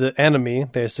the enemy,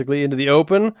 basically, into the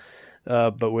open,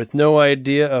 but with no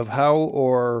idea of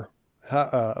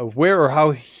where or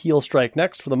how he'll strike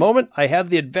next. For the moment, I have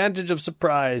the advantage of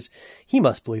surprise. He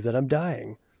must believe that I'm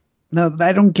dying. No,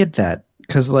 I don't get that.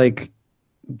 Because,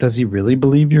 does he really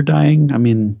believe you're dying? I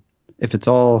mean, if it's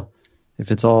all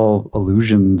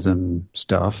illusions and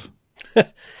stuff.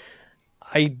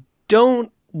 I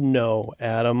don't know,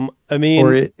 Adam. I mean,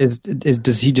 or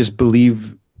does he just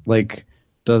believe?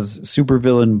 Does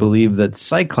supervillain believe that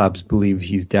Cyclops believes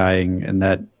he's dying, and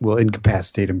that will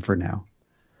incapacitate him for now?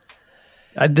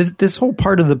 This whole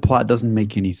part of the plot doesn't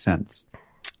make any sense,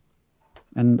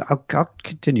 and I'll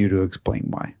continue to explain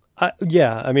why.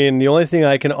 Yeah, I mean, the only thing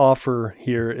I can offer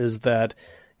here is that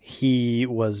he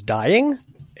was dying,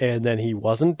 and then he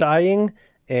wasn't dying,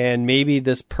 and maybe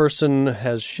this person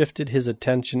has shifted his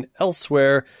attention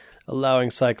elsewhere,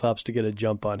 allowing Cyclops to get a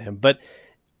jump on him. But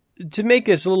to make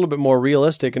this a little bit more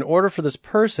realistic, in order for this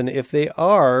person, if they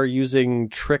are using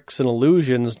tricks and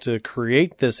illusions to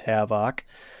create this havoc,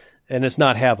 and it's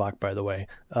not havoc, by the way,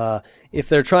 if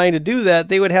they're trying to do that,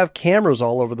 they would have cameras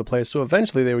all over the place, so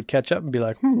eventually they would catch up and be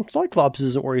like, Cyclops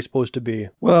isn't where he's supposed to be.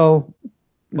 Well,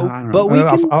 no, I don't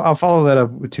know. I'll follow that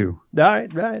up too.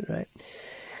 Right.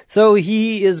 So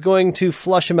he is going to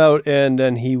flush him out, and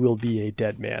then he will be a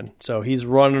dead man. So he's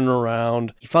running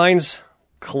around. He finds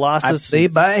Colossus. I play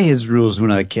by his rules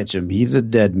when I catch him. He's a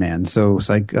dead man. So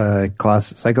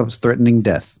Cyclops threatening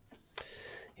death.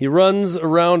 He runs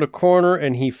around a corner,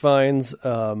 and he finds,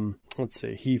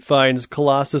 he finds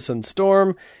Colossus and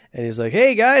Storm, and he's like,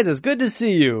 "Hey guys, it's good to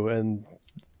see you." And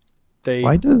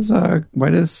why does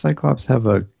Cyclops have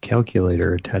a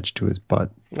calculator attached to his butt?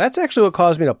 That's actually what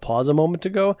caused me to pause a moment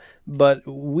ago. But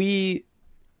we,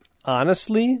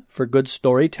 honestly, for good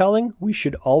storytelling, we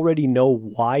should already know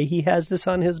why he has this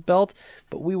on his belt,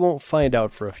 but we won't find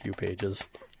out for a few pages.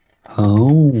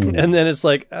 Oh. And then it's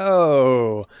like,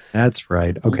 oh. That's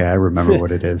right. Okay, I remember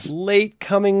what it is. Late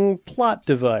coming plot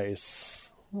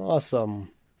device. Awesome.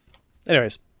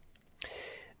 Anyways.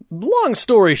 Long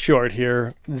story short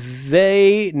here,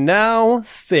 they now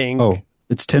think... Oh,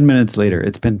 it's 10 minutes later.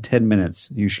 It's been 10 minutes.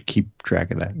 You should keep track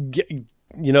of that.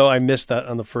 I missed that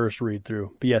on the first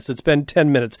read-through. But yes, it's been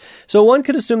 10 minutes. So one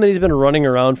could assume that he's been running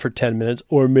around for 10 minutes,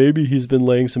 or maybe he's been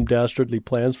laying some dastardly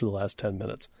plans for the last 10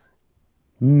 minutes.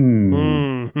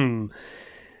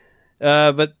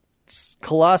 But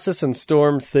Colossus and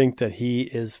Storm think that he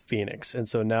is Phoenix, and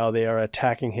so now they are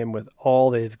attacking him with all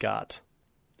they've got.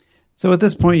 So at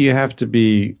this point, you have to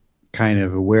be kind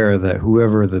of aware that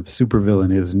whoever the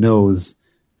supervillain is knows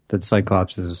that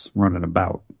Cyclops is running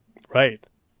about. Right.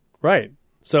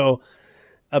 So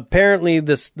apparently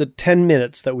the 10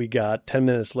 minutes that we got, 10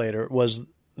 minutes later, was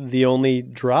the only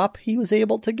drop he was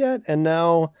able to get, and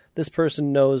now this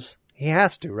person knows he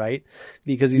has to, right?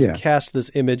 Because he's cast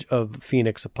this image of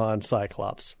Phoenix upon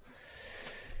Cyclops.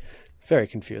 Very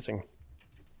confusing.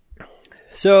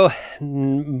 So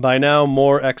by now,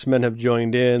 more X-Men have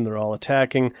joined in. They're all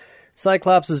attacking.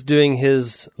 Cyclops is doing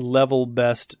his level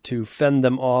best to fend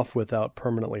them off without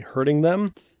permanently hurting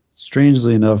them.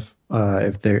 Strangely enough,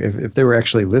 if they were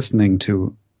actually listening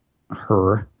to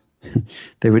her,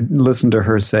 they would listen to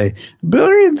her say,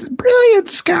 "Brilliant,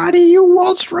 brilliant, Scotty! You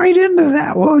waltzed right into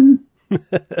that one."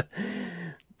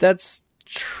 That's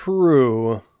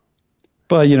true.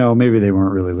 But, maybe they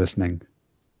weren't really listening.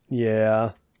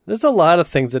 Yeah. There's a lot of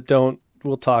things that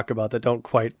we'll talk about that don't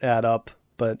quite add up.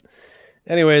 But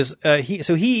anyways,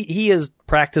 he has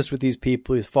practiced with these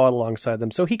people. He's fought alongside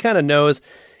them. So he kind of knows,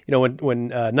 when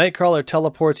Nightcrawler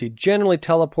teleports, he generally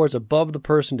teleports above the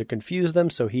person to confuse them.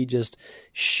 So he just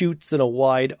shoots in a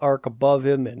wide arc above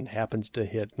him and happens to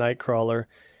hit Nightcrawler.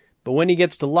 But when he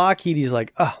gets to Lockheed, he's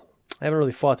like, I haven't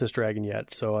really fought this dragon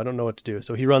yet, so I don't know what to do.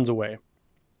 So he runs away.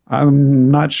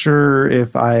 I'm not sure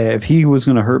if he was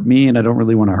going to hurt me, and I don't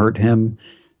really want to hurt him.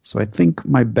 So I think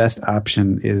my best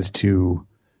option is to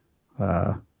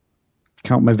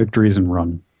count my victories and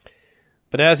run.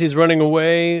 But as he's running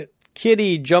away,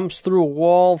 Kitty jumps through a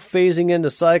wall, phasing into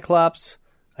Cyclops,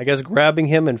 I guess grabbing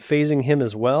him and phasing him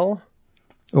as well.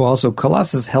 Oh, also,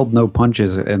 Colossus held no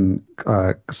punches, and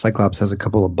Cyclops has a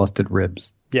couple of busted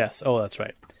ribs. Yes. Oh, that's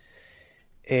right.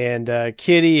 And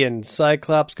Kitty and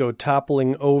Cyclops go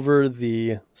toppling over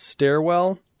the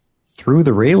stairwell. Through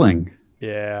the railing.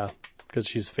 Yeah, because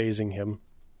she's phasing him.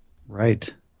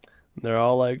 Right. And they're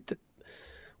all like,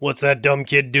 "What's that dumb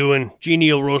kid doing?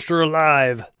 Genie will roast her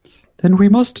alive." Then we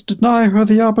must deny her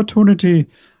the opportunity.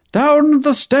 Down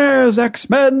the stairs,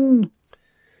 X-Men!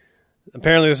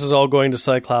 Apparently this is all going to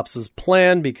Cyclops'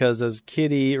 plan, because as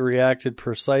Kitty reacted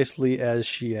precisely as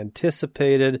she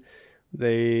anticipated,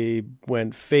 they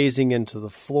went phasing into the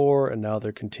floor, and now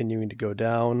they're continuing to go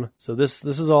down. So this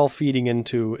is all feeding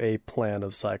into a plan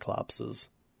of Cyclops's.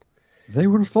 They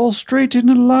will fall straight in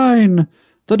a line.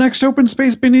 The next open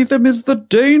space beneath them is the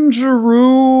Danger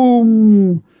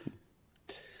Room.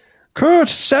 Kurt,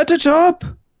 set it up.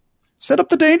 Set up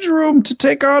the Danger Room to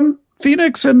take on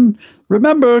Phoenix, and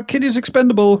remember, Kitty's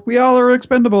expendable. We all are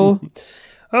expendable.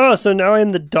 Oh, so now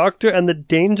I'm the Doctor and the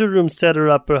Danger Room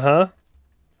setter-upper, huh?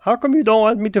 How come you don't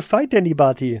want me to fight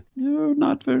anybody? You're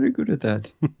not very good at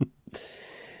that.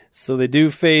 So they do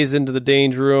phase into the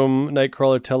Danger Room.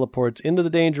 Nightcrawler teleports into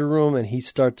the Danger Room, and he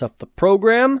starts up the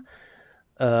program.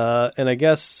 And I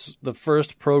guess the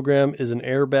first program is an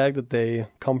airbag that they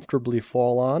comfortably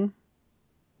fall on.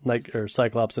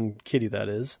 Cyclops and Kitty, that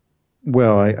is.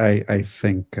 Well, I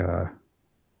think...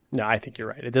 No, I think you're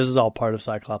right. This is all part of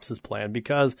Cyclops' plan,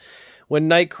 because when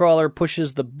Nightcrawler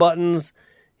pushes the buttons,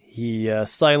 he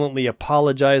silently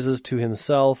apologizes to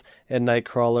himself, and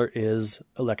Nightcrawler is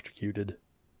electrocuted.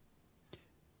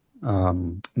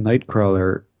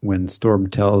 Nightcrawler, when Storm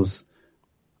tells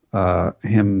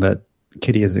him that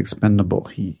Kitty is expendable,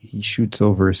 he shoots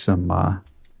over some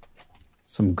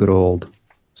good old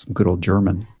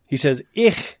German. He says,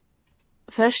 "Ich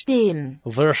verstehen,"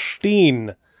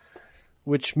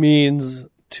 which means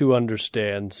to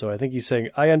understand. So I think he's saying,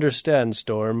 "I understand,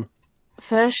 Storm."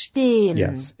 Verstehen.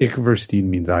 Yes, ich verstehen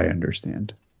means I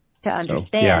understand. To understand.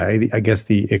 So, yeah, I guess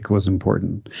the ich was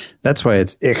important. That's why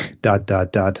it's ich ...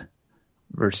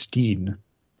 verstehen.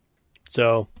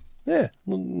 So, yeah, a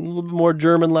little bit more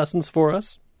German lessons for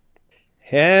us.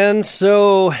 And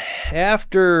so,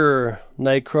 after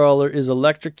Nightcrawler is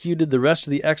electrocuted, the rest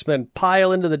of the X-Men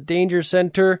pile into the Danger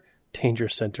Center. Danger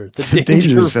Center. The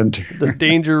Danger Center. The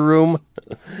Danger Room.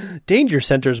 Danger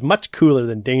Center is much cooler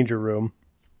than Danger Room.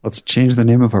 Let's change the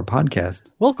name of our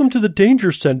podcast. Welcome to the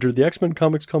Danger Center, the X-Men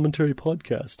Comics Commentary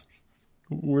Podcast.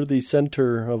 We're the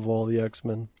center of all the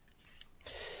X-Men.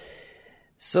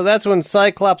 So that's when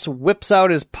Cyclops whips out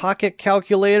his pocket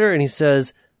calculator and he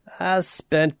says, "I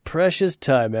spent precious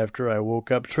time after I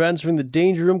woke up transferring the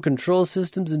Danger Room control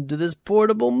systems into this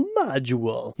portable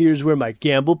module. Here's where my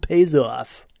gamble pays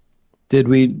off." Did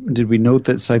we note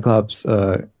that Cyclops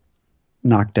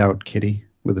knocked out Kitty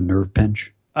with a nerve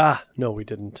pinch? No, we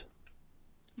didn't.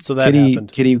 So that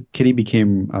happened. Kitty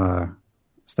became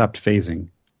stopped phasing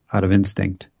out of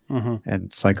instinct,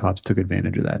 and Cyclops took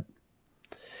advantage of that.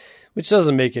 Which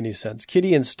doesn't make any sense.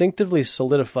 Kitty instinctively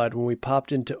solidified when we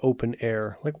popped into open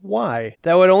air. Like, why?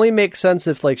 That would only make sense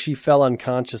if, she fell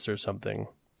unconscious or something.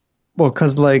 Well,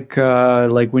 because like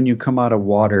when you come out of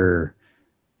water,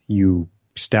 you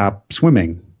stop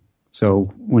swimming.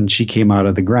 So when she came out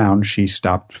of the ground, she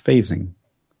stopped phasing.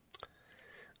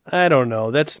 I don't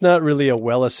know. That's not really a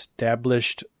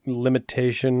well-established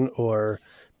limitation or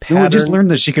pattern. No, we just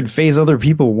learned that she could phase other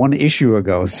people one issue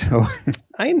ago, so...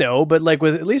 I know, but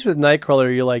at least with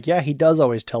Nightcrawler, you're like, yeah, he does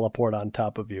always teleport on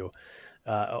top of you.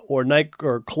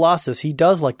 or Colossus, he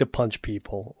does like to punch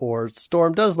people, or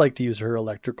Storm does like to use her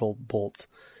electrical bolts.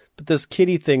 But this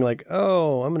kitty thing, like,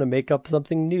 oh, I'm going to make up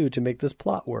something new to make this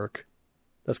plot work.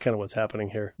 That's kind of what's happening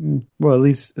here. Well, at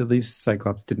least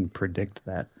Cyclops didn't predict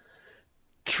that.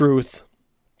 Truth.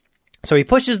 So he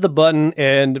pushes the button,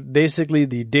 and basically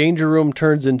the Danger Room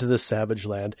turns into the Savage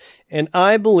Land. And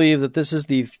I believe that this is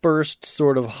the first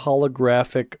sort of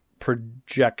holographic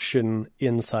projection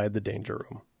inside the Danger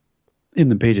Room. In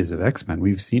the pages of X-Men.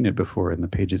 We've seen it before in the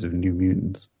pages of New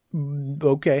Mutants.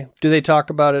 Okay. Do they talk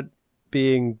about it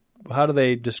being... How do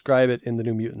they describe it in the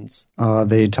New Mutants?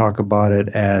 They talk about it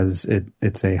as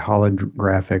it's a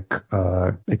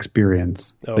holographic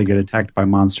experience. Okay. They get attacked by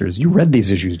monsters. You read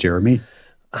these issues, Jeremy.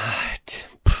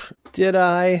 Did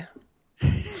I?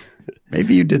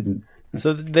 Maybe you didn't.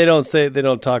 So they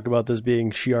don't talk about this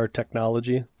being Shi'ar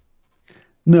technology?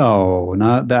 No,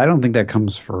 not. I don't think that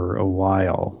comes for a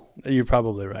while. You're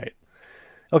probably right.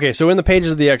 Okay, so in the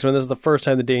pages of the X-Men, this is the first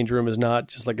time the Danger Room is not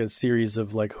just like a series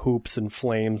of like hoops and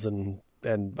flames and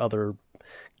other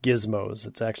gizmos.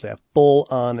 It's actually a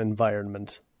full-on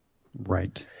environment.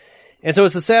 Right. And so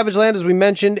it's the Savage Land, as we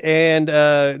mentioned,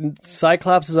 and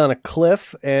Cyclops is on a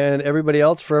cliff, and everybody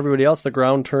else, the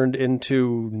ground turned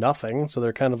into nothing, so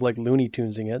they're kind of like Looney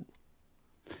Tunesing it.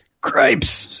 Cripes,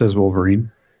 says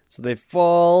Wolverine. So they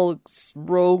fall.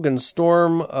 Rogue and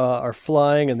Storm are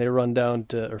flying, and they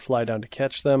fly down to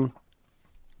catch them.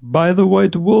 By the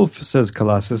White Wolf, says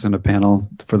Colossus in a panel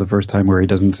for the first time where he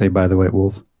doesn't say by the White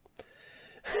Wolf.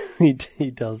 He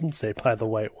doesn't say by the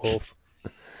White Wolf.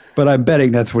 But I'm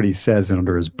betting that's what he says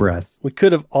under his breath. We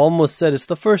could have almost said it's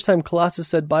the first time Colossus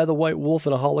said by the White Wolf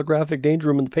in a holographic Danger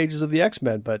Room in the pages of the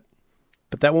X-Men, but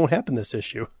that won't happen this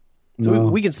issue. So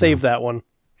we can save that one.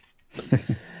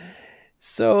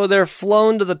 So they're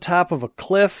flown to the top of a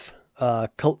cliff.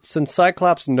 Since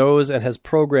Cyclops knows and has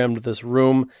programmed this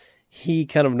room, he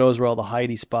kind of knows where all the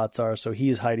hidey spots are, so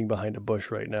he's hiding behind a bush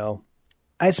right now.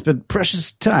 I spent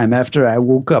precious time after I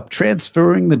woke up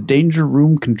transferring the Danger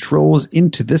Room controls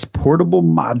into this portable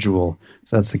module.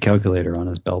 So that's the calculator on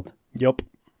his belt. Yep.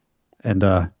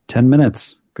 And 10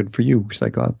 minutes. Good for you,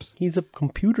 Cyclops. He's a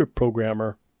computer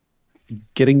programmer.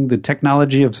 Getting the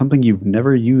technology of something you've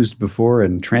never used before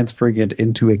and transferring it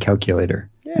into a calculator.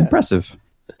 Yeah. Impressive.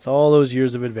 It's all those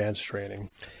years of advanced training.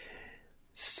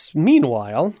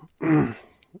 Meanwhile,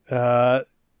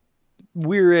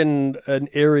 we're in an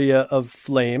area of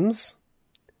flames,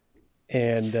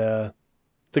 and the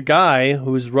guy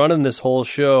who's running this whole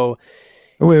show...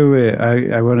 Wait.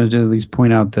 I wanted to at least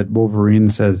point out that Wolverine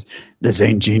says, "This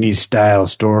ain't Jeannie's style,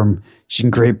 Storm. She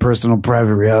can create personal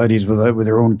private realities with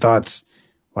her own thoughts.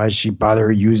 Why does she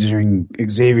bother using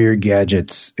Xavier's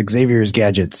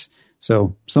gadgets?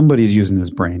 So somebody's using his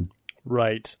brain."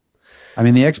 Right. I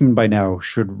mean, the X-Men by now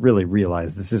should really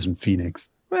realize this isn't Phoenix.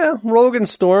 Well, Rogue and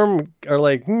Storm are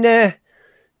like, nah,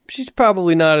 she's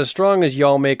probably not as strong as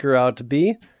y'all make her out to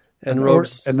be. And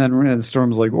then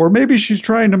Storm's like, or maybe she's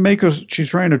trying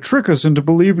to trick us into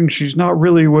believing she's not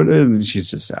really what, and she's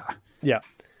just, yeah.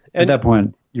 And at that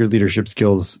point, your leadership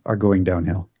skills are going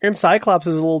downhill. And Cyclops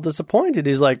is a little disappointed.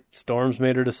 He's like, Storm's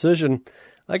made her decision.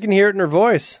 I can hear it in her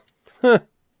voice.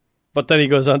 But then he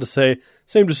goes on to say,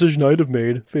 same decision I'd have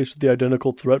made, faced with the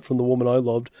identical threat from the woman I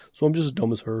loved, so I'm just as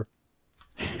dumb as her.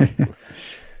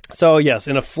 So, yes,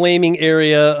 in a flaming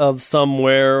area of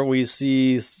somewhere, we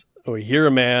hear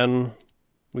a man.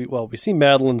 We see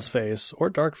Madeline's face, or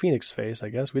Dark Phoenix's face, I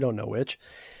guess. We don't know which.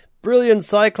 "Brilliant,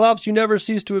 Cyclops, you never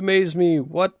cease to amaze me.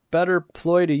 What better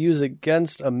ploy to use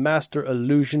against a master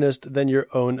illusionist than your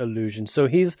own illusion?" So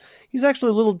he's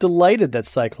actually a little delighted that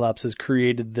Cyclops has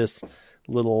created this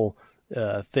little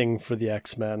thing for the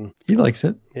X-Men. He likes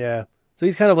it. Yeah. So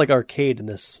he's kind of like Arcade in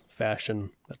this fashion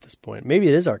at this point. Maybe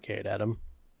it is Arcade, Adam.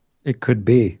 It could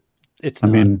be. It's not.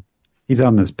 I mean, he's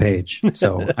on this page,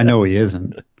 so I know he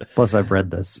isn't. Plus, I've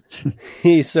read this.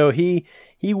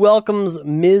 He welcomes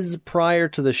Ms. Pryor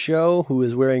to the show, who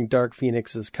is wearing Dark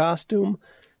Phoenix's costume.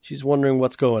 She's wondering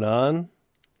what's going on.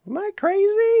 Am I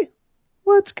crazy?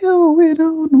 What's going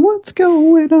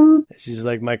on? She's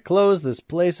like, my clothes, this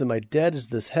place, and my dead is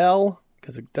this hell.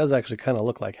 Because it does actually kind of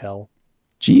look like hell.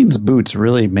 Jean's boots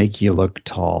really make you look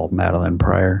tall, Madeline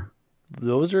Pryor.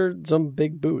 Those are some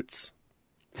big boots.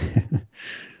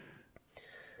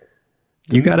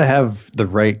 You got to have the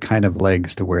right kind of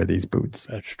legs to wear these boots.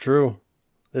 That's true.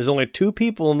 There's only 2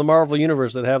 people in the Marvel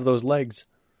Universe that have those legs.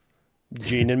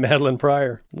 Jean and Madeline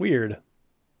Pryor. Weird.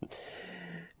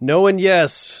 No and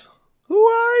yes. Who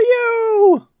are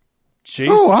you?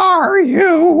 Who are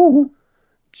you?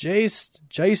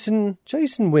 Jason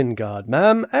Wingard,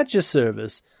 ma'am, at your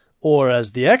service. or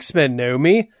as the X-Men know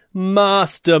me,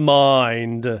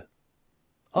 Mastermind.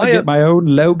 I get my own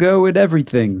logo and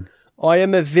everything. I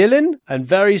am a villain, and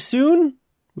very soon,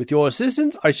 with your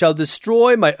assistance, I shall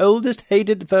destroy my oldest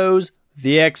hated foes,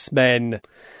 the X-Men.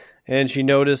 And she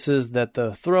notices that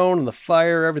the throne and the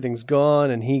fire, everything's gone,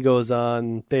 and he goes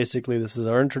on. Basically, this is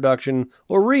our introduction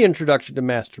or reintroduction to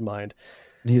Mastermind.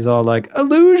 And he's all like,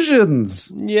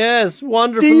 illusions! Yes,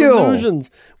 wonderful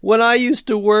illusions. When I used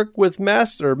to work with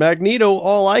Magneto,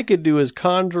 all I could do is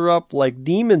conjure up like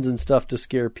demons and stuff to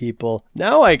scare people.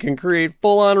 Now I can create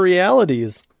full-on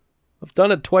realities. I've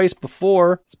done it twice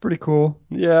before. It's pretty cool.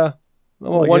 Yeah.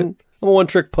 I'm a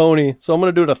one-trick pony, so I'm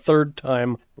going to do it a third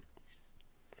time.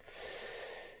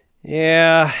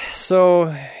 Yeah, so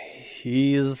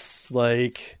he's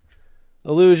like,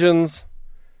 illusions.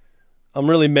 I'm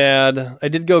really mad. I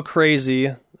did go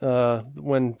crazy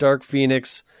when Dark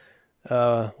Phoenix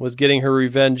was getting her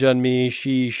revenge on me.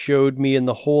 She showed me in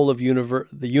the whole of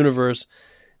the universe,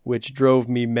 which drove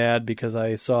me mad because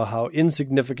I saw how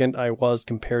insignificant I was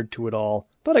compared to it all.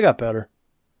 But I got better.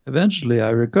 Eventually I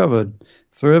recovered,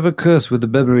 forever cursed with the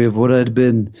memory of what I'd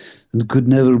been and could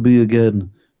never be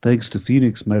again. Thanks to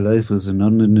Phoenix, my life was an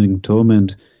unending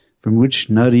torment, from which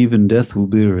not even death will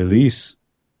be a release.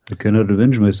 I cannot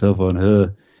avenge myself on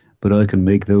her, but I can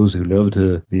make those who loved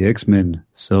her, the X-Men,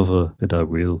 suffer, and I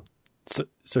will.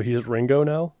 So he's Ringo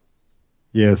now?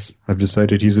 Yes, I've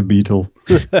decided he's a Beatle.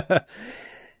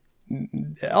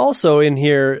 Also in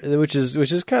here, which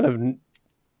is kind of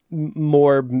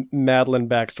more Madeline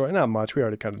backstory. Not much, we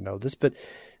already kind of know this, but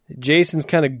Jason's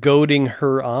kind of goading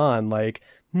her on, like,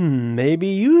 maybe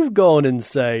you've gone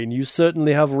insane. You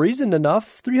certainly have reason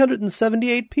enough.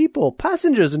 378 people,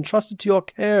 passengers entrusted to your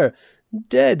care,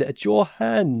 dead at your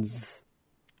hands.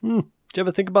 Did you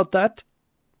ever think about that?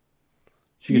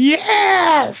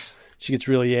 Yes! She gets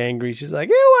really angry. She's like,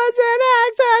 it was an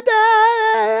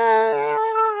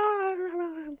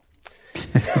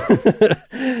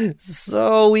accident!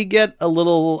 So we get a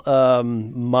little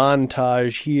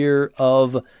montage here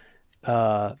of...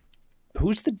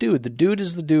 who's the dude? The dude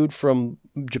is the dude from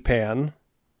Japan.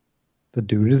 The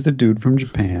dude is the dude from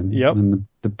Japan. Yep. And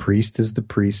the priest is the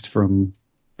priest from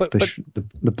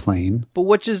the plane.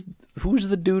 But who's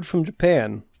the dude from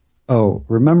Japan? Oh,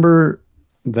 remember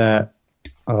that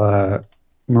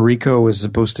Mariko was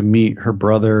supposed to meet her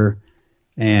brother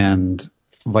and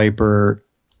Viper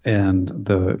and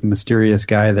the mysterious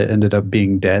guy that ended up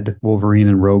being dead. Wolverine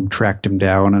and Rogue tracked him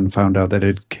down and found out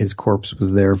that his corpse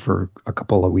was there for a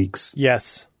couple of weeks.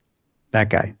 Yes. That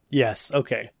guy. Yes,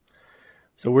 okay.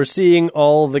 So we're seeing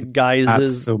all the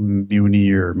guises.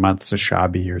 Matsumune or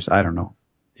Matsushabi or I don't know.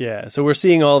 Yeah, so we're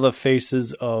seeing all the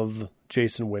faces of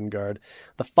Jason Wyngarde.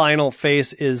 The final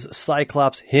face is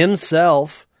Cyclops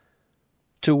himself,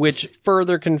 to which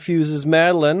further confuses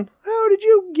Madeline. How did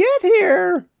you get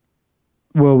here?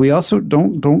 Well, we also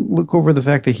don't look over the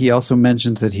fact that he also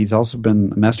mentions that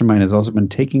Mastermind has also been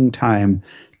taking time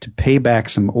to pay back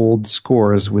some old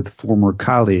scores with former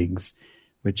colleagues,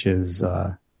 which is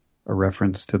a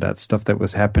reference to that stuff that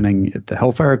was happening at the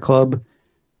Hellfire Club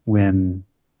when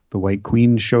the White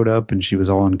Queen showed up and she was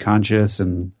all unconscious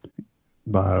and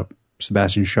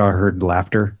Sebastian Shaw heard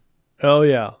laughter. Oh,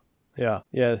 yeah. Yeah.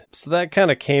 So that kind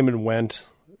of came and went.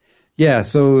 Yeah,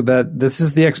 so this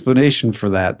is the explanation for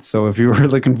that. So if you were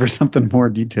looking for something more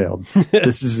detailed,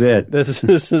 this is it. This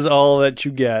is all that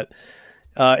you get.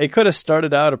 It could have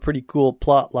started out a pretty cool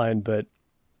plot line, but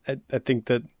I think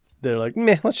that they're like,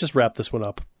 meh, let's just wrap this one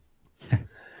up.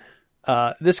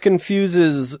 This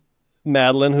confuses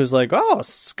Madeline, who's like, oh,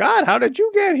 Scott, how did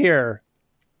you get here?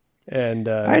 And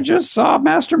I just saw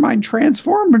Mastermind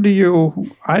transform into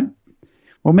you.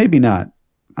 Well, maybe not.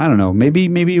 I don't know.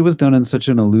 Maybe it was done in such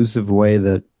an elusive way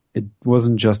that it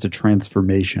wasn't just a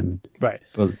transformation. Right.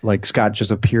 But like Scott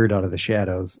just appeared out of the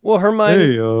shadows. Well, her mind...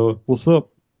 Hey, what's up?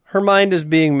 Her mind is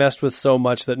being messed with so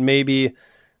much that maybe...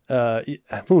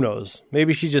 who knows?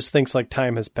 Maybe she just thinks like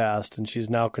time has passed and she's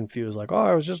now confused. Like, oh,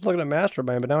 I was just looking at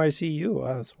Mastermind, but now I see you.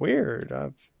 It's weird.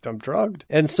 I'm drugged.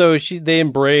 And so they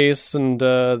embrace and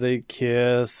they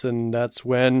kiss, and that's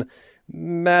when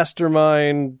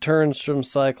Mastermind turns from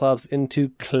Cyclops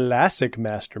into classic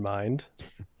Mastermind.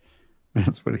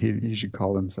 That's what he should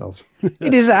call himself.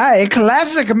 It is I,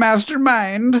 classic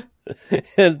Mastermind.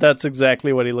 And that's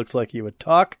exactly what he looks like he would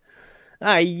talk.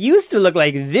 I used to look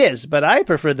like this, but I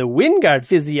prefer the Wyngarde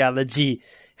physiology.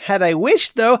 Had I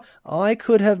wished, though, I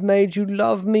could have made you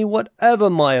love me whatever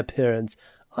my appearance.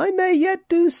 I may yet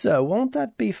do so. Won't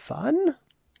that be fun?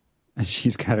 And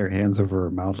she's got her hands over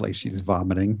her mouth like she's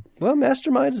vomiting. Well,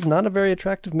 Mastermind is not a very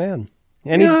attractive man.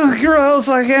 And Ugh, gross!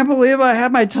 I can't believe I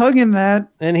had my tongue in that.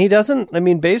 And he doesn't, I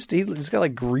mean, he's got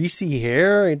like greasy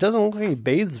hair. He doesn't look like he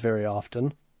bathes very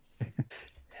often.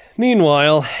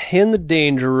 Meanwhile, in the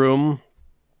danger room,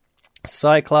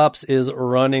 Cyclops is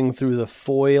running through the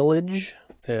foliage.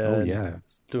 And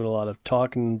he's doing a lot of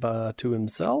talking to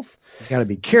himself. He's got to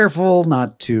be careful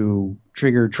not to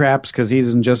trigger traps because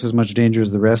he's in just as much danger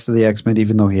as the rest of the X-Men,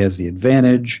 even though he has the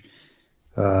advantage.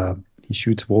 He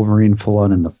shoots Wolverine full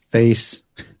on in the face.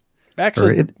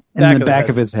 Actually, in the back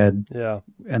of his head. Yeah.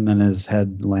 And then his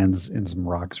head lands in some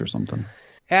rocks or something.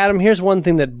 Adam, here's one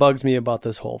thing that bugs me about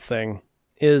this whole thing,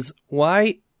 is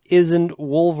why isn't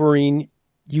Wolverine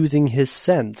using his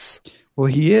sense? Well,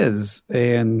 he is.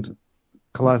 And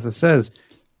Colossus says,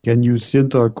 "Can you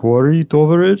scent our quarry,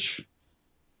 Tovarich?"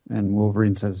 And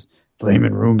Wolverine says,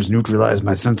 "Flaming rooms neutralize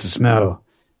my sense of smell.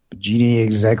 But Jeannie ain't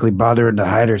exactly bothering to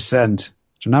hide her scent."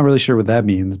 Which I'm not really sure what that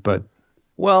means, but...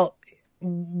 Well,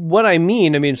 what I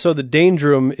mean, so the danger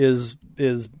room is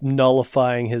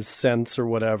nullifying his sense or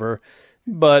whatever,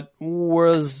 but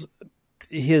was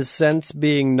his sense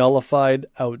being nullified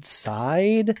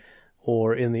outside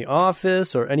or in the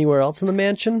office or anywhere else in the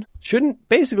mansion?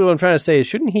 Basically what I'm trying to say is,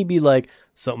 shouldn't he be like,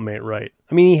 something ain't right?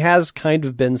 I mean, he has kind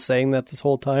of been saying that this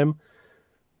whole time,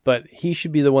 but he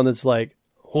should be the one that's like,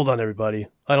 hold on, everybody,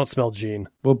 I don't smell Jean.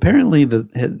 Well, apparently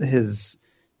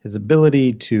his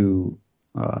ability to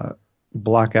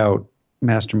block out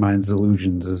Mastermind's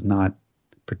illusions is not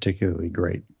particularly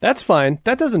great. That's fine.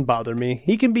 That doesn't bother me.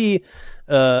 He can be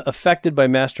affected by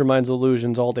Mastermind's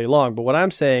illusions all day long. But what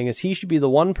I'm saying is he should be the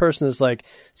one person that's like,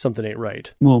 something ain't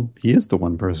right. Well, he is the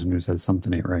one person who says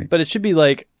something ain't right. But it should be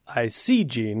like, I see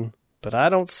Jean, but I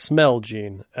don't smell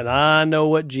Jean. And I know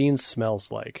what Jean smells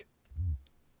like.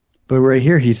 But right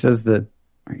here, he says that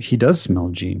he does smell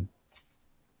Jean.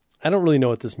 I don't really know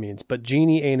what this means, but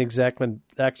Jeannie ain't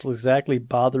exactly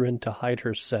bothering to hide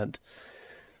her scent.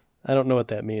 I don't know what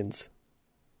that means.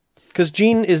 Because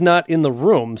Jean is not in the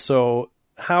room, so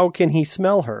how can he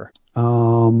smell her?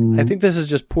 I think this is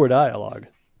just poor dialogue.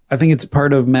 I think it's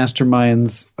part of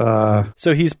Mastermind's...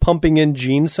 So he's pumping in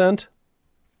Jean scent?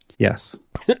 Yes.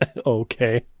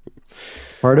 Okay.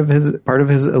 Part of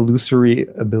his illusory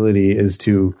ability is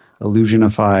to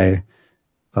illusionify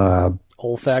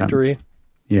olfactory. Sense.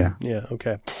 Yeah. Yeah,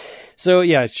 okay. So,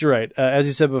 yeah, you're right. As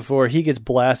you said before, he gets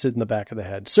blasted in the back of the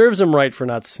head. Serves him right for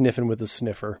not sniffing with a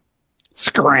sniffer.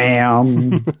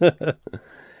 Scram!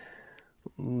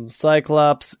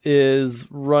 Cyclops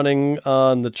is running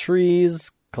on the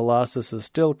trees. Colossus is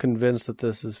still convinced that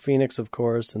this is Phoenix, of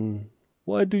course, and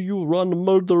why do you run,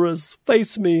 murderers?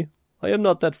 Face me. I am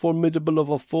not that formidable of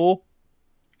a foe.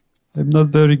 I'm not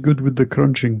very good with the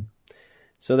crunching.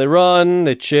 So they run,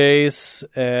 they chase,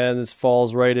 and this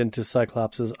falls right into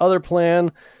Cyclops' other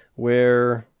plan,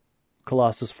 where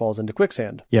Colossus falls into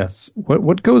quicksand. Yes.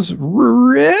 What goes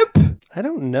rip? I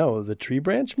don't know. The tree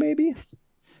branch, maybe?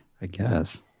 I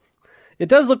guess. It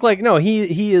does look like, no,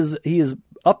 he is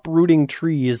uprooting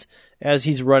trees as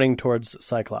he's running towards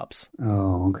Cyclops.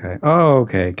 Oh,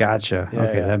 okay. Gotcha. Yeah,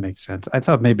 okay, yeah. that makes sense. I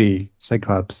thought maybe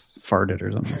Cyclops farted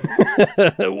or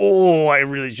something. Oh, I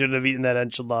really shouldn't have eaten that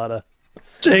enchilada.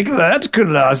 Take that,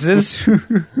 Colossus.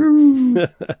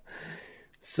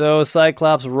 So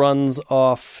Cyclops runs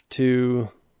off to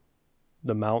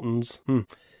the mountains.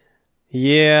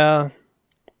 Yeah.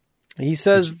 He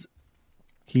says...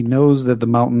 He knows that the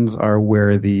mountains are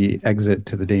where the exit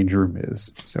to the danger room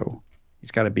is, so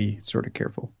he's got to be sort of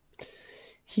careful.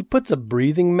 He puts a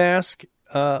breathing mask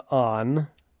on,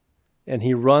 and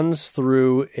he runs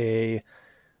through a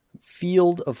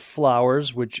field of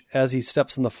flowers, which as he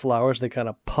steps in the flowers, they kind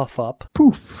of puff up.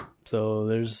 Poof. So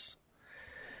these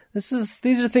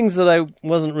are things that I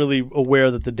wasn't really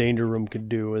aware that the danger room could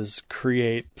do, is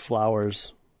create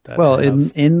flowers. Well,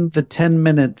 in the 10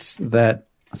 minutes that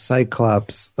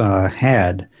Cyclops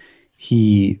had,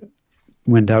 he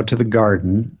went out to the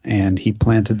garden and he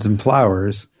planted some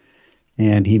flowers,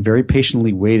 and he very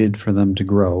patiently waited for them to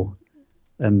grow,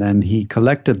 and then he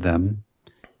collected them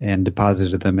and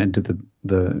deposited them into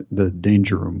the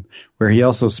danger room, where he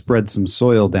also spread some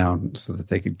soil down so that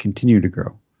they could continue to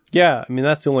grow. Yeah, I mean,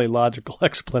 that's the only logical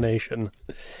explanation.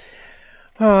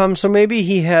 So maybe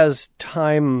he has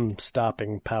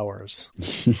time-stopping powers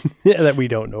that we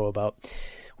don't know about.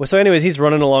 Well, so anyways, he's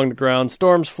running along the ground.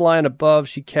 Storm's flying above.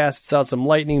 She casts out some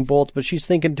lightning bolts, but she's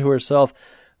thinking to herself,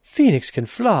 Phoenix can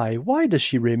fly. Why does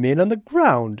she remain on the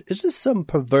ground? Is this some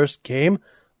perverse game?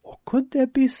 Or could there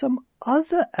be some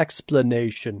other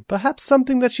explanation? Perhaps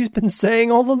something that she's been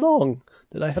saying all along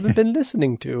that I haven't been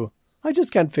listening to. I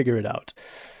just can't figure it out.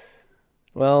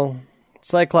 Well,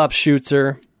 Cyclops shoots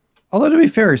her. Although, to be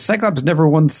fair, Cyclops never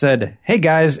once said, hey,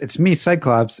 guys, it's me,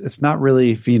 Cyclops. It's not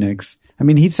really Phoenix. I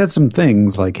mean, he said some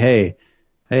things like, hey,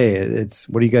 it's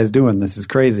what are you guys doing? This is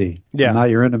crazy. Yeah. I'm not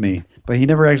your enemy. But he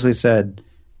never actually said,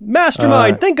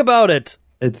 Mastermind, think about it.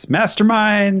 it's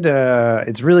Mastermind.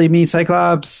 It's really me,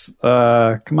 Cyclops.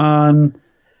 Come on.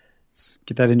 Let's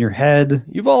get that in your head.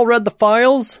 You've all read the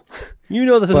files. You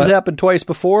know that this has happened twice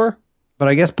before. But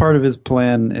I guess part of his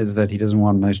plan is that he doesn't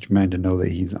want Mastermind to know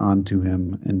that he's onto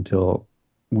him until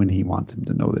when he wants him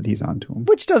to know that he's onto him.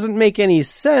 Which doesn't make any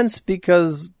sense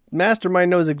because Mastermind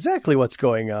knows exactly what's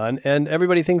going on, and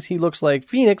everybody thinks he looks like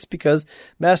Phoenix because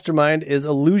Mastermind is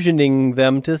illusioning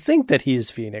them to think that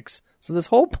he's Phoenix. So this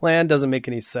whole plan doesn't make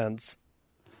any sense.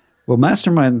 Well,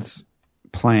 Mastermind's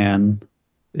plan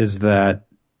is that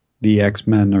the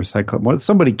X-Men or Cyclops,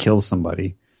 somebody kills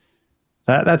somebody.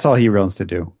 That's all he wants to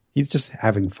do. He's just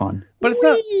having fun. But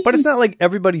it's not like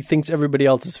everybody thinks everybody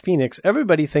else is Phoenix.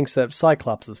 Everybody thinks that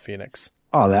Cyclops is Phoenix.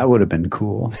 Oh, that would have been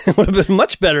cool. It would have been a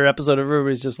much better episode if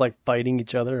everybody's just like fighting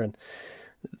each other. And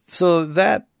so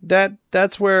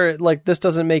that's where like this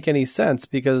doesn't make any sense,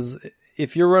 because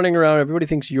if you're running around, everybody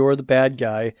thinks you're the bad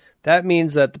guy. That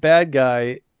means that the bad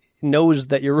guy knows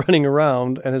that you're running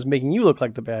around and is making you look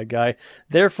like the bad guy.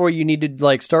 Therefore, you need to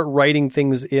like start writing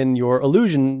things in your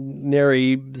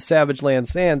illusionary Savage Land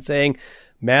sand saying,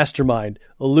 Mastermind,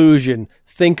 illusion,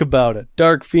 think about it,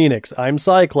 Dark Phoenix, I'm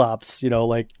Cyclops,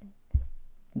 like,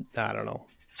 I don't know.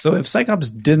 So if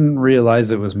Cyclops didn't realize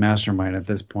it was Mastermind at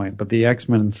this point, but the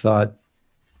X-Men thought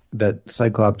that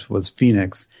Cyclops was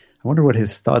Phoenix, I wonder what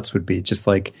his thoughts would be. Just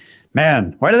like,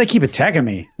 man, why do they keep attacking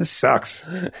me? This sucks.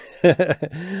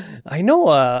 I know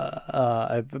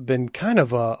I've been kind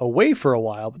of away for a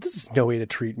while, but this is no way to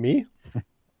treat me.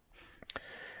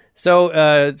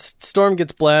 So Storm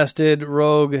gets blasted.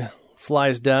 Rogue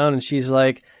flies down, and she's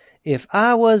like, if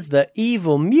I was the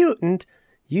evil mutant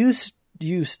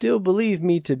you still believe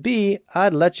me to be,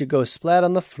 I'd let you go splat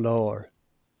on the floor.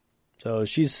 So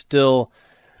she's still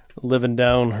living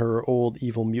down her old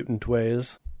evil mutant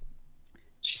ways.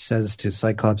 She says to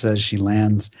Cyclops as she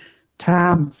lands,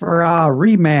 time for our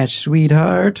rematch,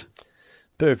 sweetheart.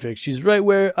 Perfect. She's right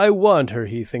where I want her,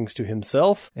 he thinks to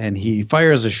himself. And he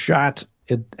fires a shot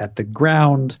at the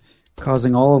ground,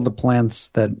 causing all of the plants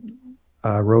that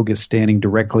Rogue is standing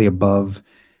directly above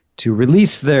to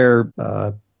release their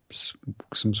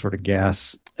some sort of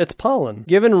gas. It's pollen.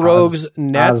 Given Rogue's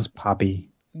Oz Poppy.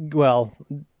 Well,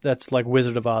 that's like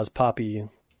Wizard of Oz poppy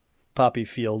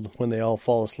field when they all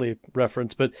fall asleep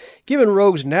reference. But given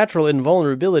Rogue's natural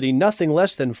invulnerability, nothing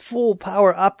less than full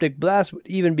power optic blast would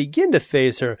even begin to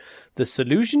phase her. The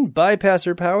solution: bypass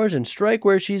her powers and strike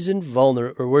where she's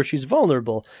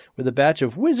vulnerable with a batch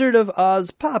of Wizard of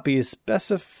Oz poppies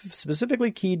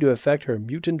specifically keyed to affect her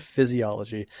mutant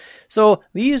physiology. So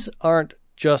these aren't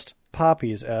just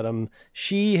poppies, Adam.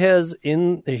 He has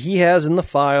in the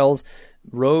files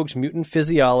Rogue's mutant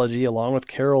physiology along with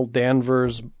Carol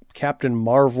Danvers' Captain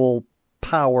Marvel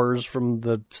powers from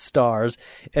the stars,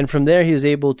 and from there he is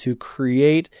able to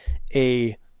create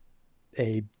a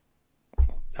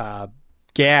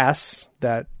gas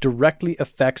that directly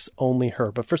affects only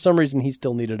her. But for some reason he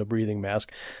still needed a breathing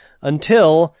mask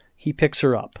until he picks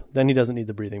her up. Then he doesn't need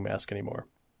the breathing mask anymore.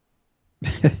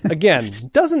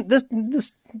 Again, doesn't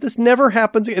this never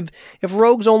happens? If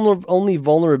Rogue's only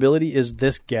vulnerability is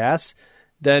this gas,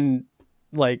 then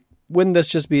like wouldn't this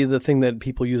just be the thing that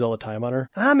people use all the time on her?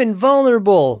 I'm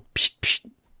invulnerable. Psh, psh.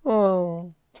 Oh.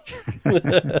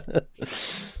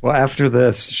 Well, after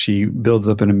this, she builds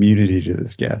up an immunity to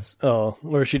this gas. Oh,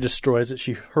 where she destroys it.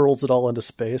 She hurls it all into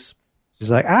space.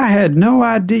 She's like, I had no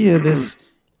idea this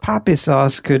poppy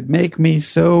sauce could make me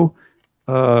so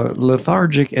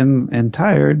lethargic and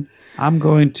tired. I'm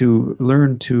going to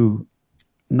learn to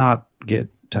not get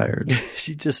tired.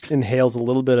 She just inhales a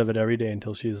little bit of it every day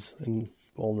until she's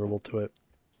invulnerable to it.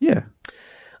 Yeah.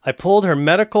 I pulled her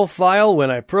medical file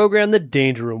when I programmed the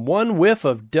danger room. One whiff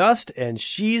of dust and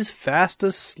she's fast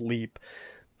asleep.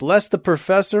 Bless the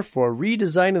professor for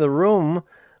redesigning the room.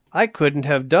 I couldn't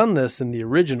have done this in the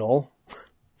original.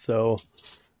 So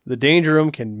the danger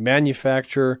room can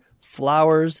manufacture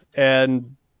flowers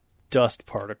and dust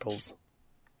particles.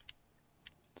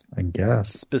 I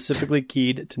guess. Specifically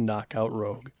keyed to knock out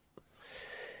Rogue.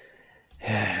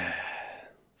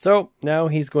 So now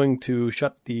he's going to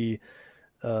shut the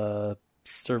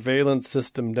surveillance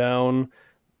system down.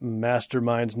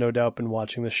 Mastermind's no doubt been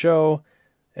watching the show.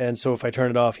 And so if I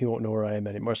turn it off, he won't know where I am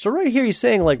anymore. So right here he's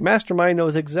saying like Mastermind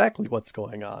knows exactly what's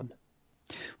going on.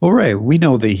 Well, right. We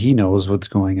know that he knows what's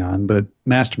going on, but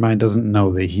Mastermind doesn't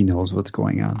know that he knows what's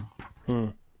going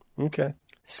on. Okay.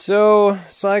 So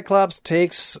Cyclops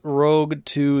takes Rogue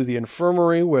to the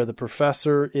infirmary where the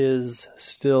professor is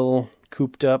still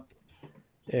cooped up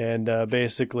and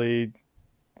basically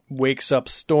wakes up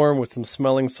Storm with some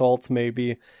smelling salts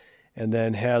maybe, and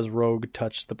then has Rogue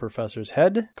touch the professor's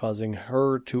head, causing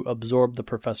her to absorb the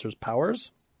professor's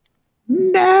powers.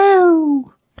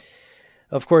 No!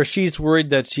 Of course, she's worried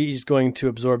that she's going to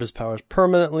absorb his powers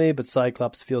permanently, but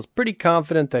Cyclops feels pretty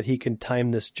confident that he can time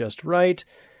this just right.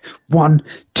 1,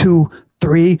 2,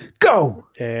 3, go!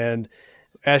 And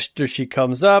after she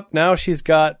comes up, now she's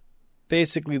got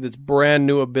basically this brand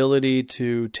new ability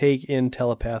to take in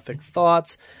telepathic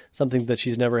thoughts, something that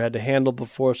she's never had to handle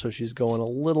before, so she's going a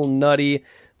little nutty.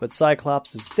 But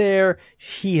Cyclops is there.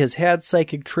 He has had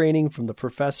psychic training from the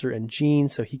professor and Jean,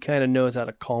 so he kind of knows how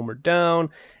to calm her down,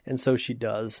 and so she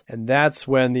does. And that's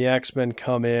when the X-Men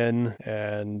come in,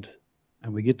 and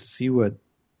we get to see what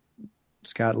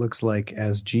Scott looks like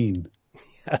as Jean.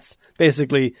 yes,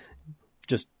 basically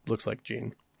just looks like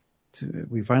Jean.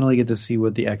 We finally get to see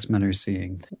what the X-Men are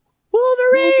seeing.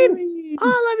 Wolverine!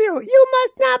 All of you! You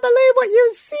must not believe what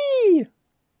you see!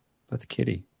 That's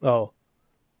Kitty. Oh.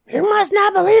 You must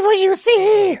not believe what you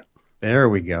see! There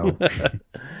we go.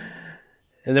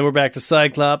 And then we're back to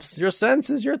Cyclops. Your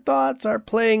senses, your thoughts are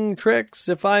playing tricks.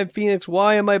 If I'm Phoenix,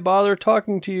 why am I bother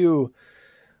talking to you?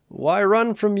 Why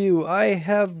run from you? I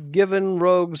have given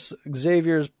Rogue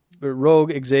Xavier's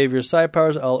psi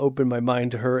powers. I'll open my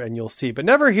mind to her and you'll see. But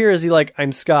never here is he like,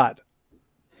 I'm Scott.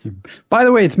 By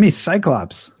the way, it's me,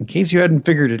 Cyclops, in case you hadn't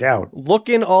figured it out. Look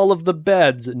in all of the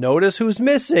beds. Notice who's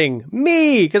missing.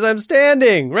 Me, because I'm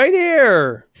standing right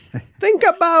here. Think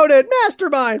about it.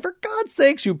 Mastermind, for God's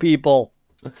sakes, you people.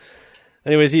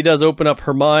 Anyways, he does open up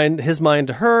his mind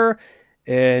to her,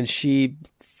 and she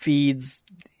feeds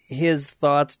his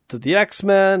thoughts to the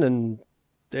X-Men, and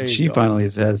there she you go. Finally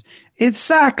says, "It's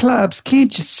Cyclops,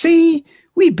 can't you see?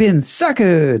 We've been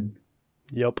suckered."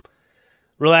 Yep.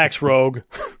 Relax, Rogue.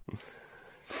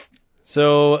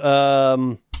 So,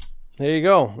 there you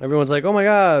go. Everyone's like, oh my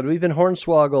God, we've been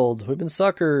hornswoggled. We've been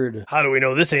suckered. How do we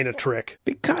know this ain't a trick?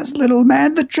 Because, little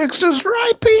man, the trickster's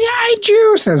right behind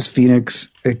you, says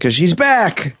Phoenix, because she's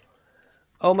back.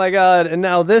 Oh my God, and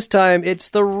now this time, it's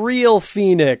the real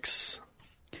Phoenix.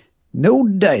 No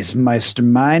dice,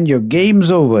 Mastermind. Your game's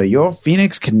over. Your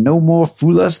Phoenix can no more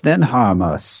fool us than harm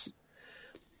us.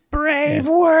 Brave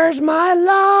words, my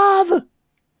love.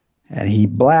 And he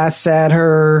blasts at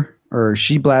her, or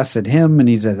she blasts at him, and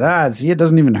he says, see, it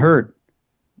doesn't even hurt.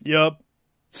 Yep.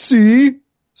 See?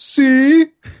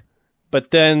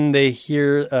 But then they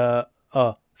hear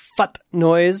a fut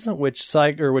noise, which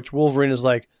Wolverine is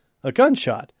like, a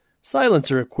gunshot.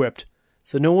 Silencer equipped,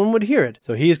 so no one would hear it.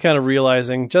 So he's kind of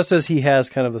realizing, just as he has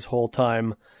kind of this whole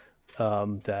time,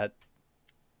 that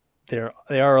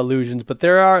they are illusions, but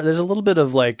there's a little bit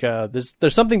of like there's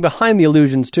something behind the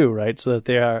illusions too, right? So that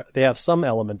they have some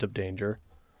element of danger.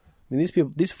 I mean,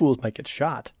 these fools might get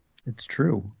shot. It's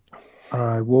true.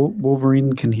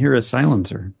 Wolverine can hear a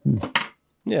silencer.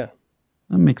 Yeah,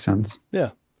 that makes sense. Yeah,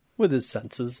 with his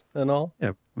senses and all.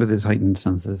 Yeah, with his heightened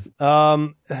senses.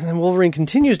 And then Wolverine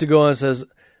continues to go on and says,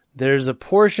 "There's a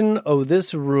portion of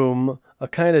this room, a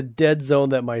kind of dead zone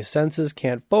that my senses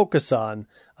can't focus on.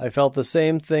 I felt the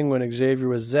same thing when Xavier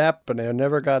was zapped, but I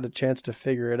never got a chance to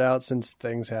figure it out since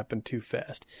things happened too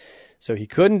fast." So he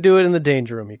couldn't do it in the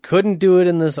danger room. He couldn't do it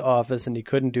in this office, and he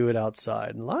couldn't do it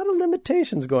outside. A lot of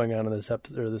limitations going on in this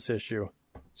episode or this issue.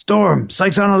 Storm,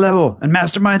 Psyche's on a level, and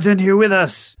Mastermind's in here with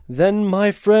us. Then, my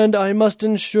friend, I must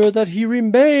ensure that he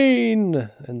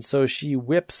remain. And so she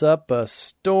whips up a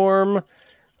storm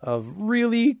of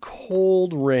really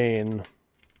cold rain.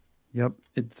 Yep,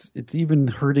 it's even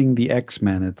hurting the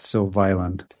X-Men. It's so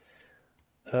violent.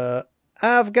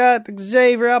 I've got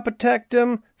Xavier, I'll protect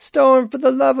him. Storm, for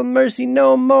the love of mercy,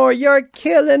 no more. You're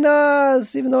killing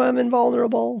us, even though I'm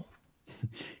invulnerable.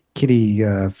 Kitty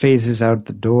phases out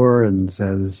the door and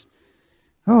says,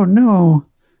 "Oh no,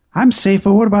 I'm safe,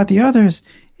 but what about the others?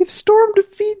 If Storm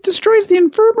destroys the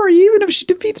infirmary, even if she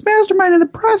defeats Mastermind in the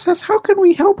process, how can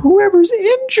we help whoever's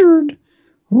injured?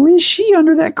 Or is she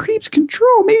under that creep's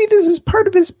control? Maybe this is part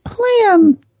of his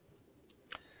plan."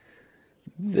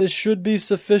 This should be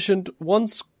sufficient.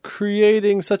 Once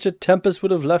creating such a tempest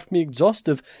would have left me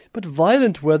exhaustive, but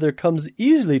violent weather comes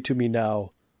easily to me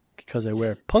now, because I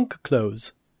wear punk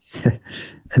clothes.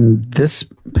 And this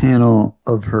panel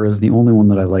of her is the only one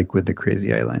that I like with the crazy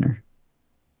eyeliner.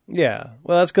 Yeah,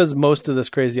 well, that's because most of this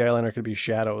crazy eyeliner could be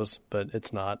shadows, but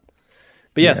it's not.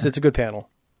 But yes, It's a good panel.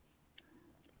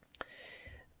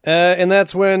 And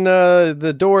that's when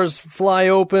the doors fly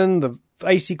open, the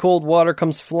icy cold water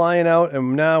comes flying out,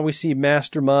 and now we see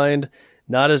Mastermind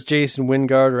Not as Jason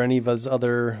Wingard or any of his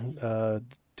other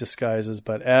disguises,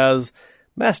 but as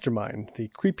Mastermind, the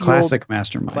creepy Classic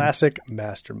Mastermind. Classic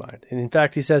Mastermind. And in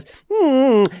fact, he says,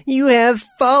 you have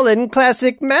fallen,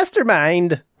 Classic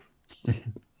Mastermind.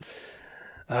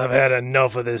 I've had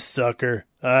enough of this sucker.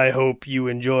 I hope you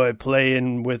enjoy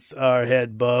playing with our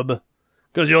head, bub,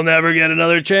 because you'll never get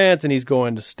another chance. And he's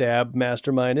going to stab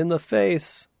Mastermind in the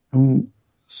face.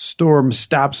 Storm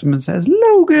stops him and says,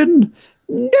 Logan,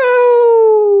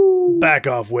 no! Back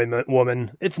off,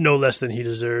 woman. It's no less than he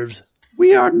deserves.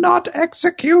 We are not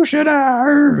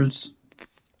executioners.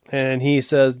 And he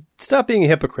says, stop being a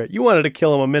hypocrite. You wanted to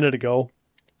kill him a minute ago.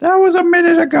 That was a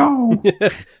minute ago.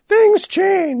 Things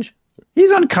change.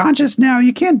 He's unconscious now.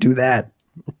 You can't do that.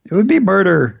 It would be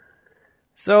murder.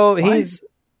 So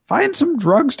Find some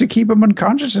drugs to keep him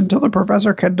unconscious until the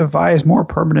professor can devise more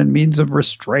permanent means of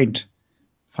restraint.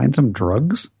 Find some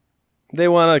drugs? They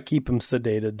want to keep him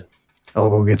sedated. I'll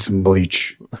go get some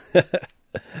bleach.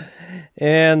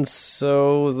 And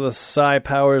so the psi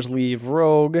powers leave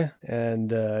Rogue,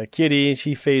 and Kitty,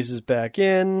 she phases back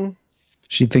in.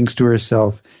 She thinks to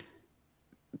herself,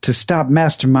 to stop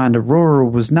Mastermind, Aurora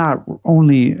was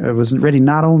ready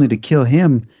not only to kill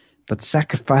him, but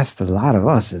sacrifice the lot of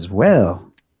us as well.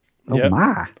 Oh, yep.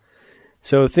 My.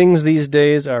 So things these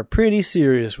days are pretty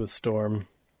serious with Storm.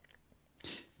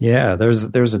 Yeah,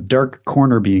 there's a dark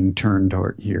corner being turned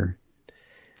here.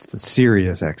 It's the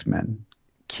serious X-Men.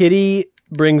 Kitty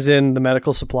brings in the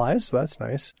medical supplies, so that's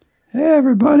nice. Hey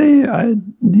everybody, I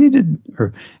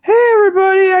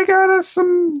got us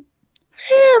some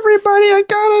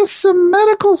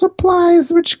medical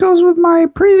supplies, which goes with my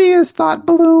previous thought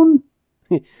balloon.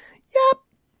 Yep.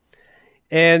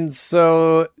 And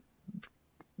so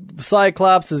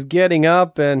Cyclops is getting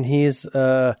up, and he's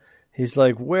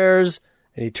like, "Where's?"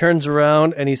 And he turns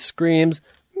around and he screams,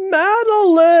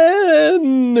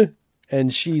 "Madeline!"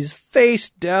 And she's face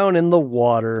down in the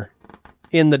water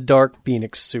in the Dark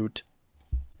Phoenix suit.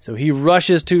 So he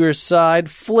rushes to her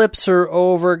side, flips her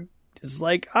over. It's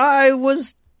like, I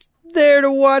was there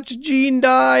to watch Jean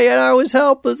die, and I was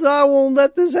helpless. I won't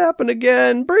let this happen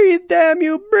again. Breathe, damn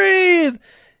you, breathe!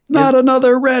 Not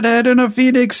another redhead in a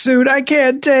Phoenix suit. I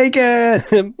can't take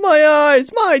it. My eyes,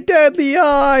 my deadly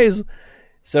eyes.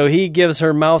 So he gives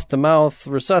her mouth-to-mouth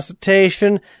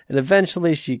resuscitation, and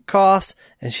eventually she coughs,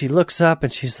 and she looks up,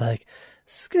 and she's like,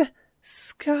 Scott.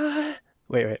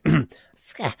 Wait.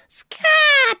 Scott!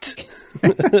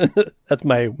 That's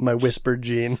my whispered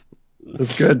Gene.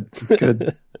 That's good.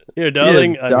 Here,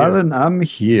 darling. Yeah, darling, I'm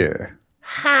here.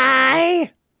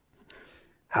 Hi.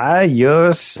 Hi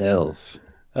yourself.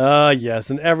 Yes,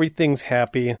 and everything's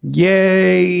happy.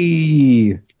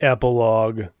 Yay!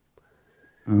 Epilogue.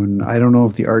 I don't know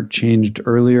if the art changed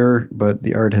earlier, but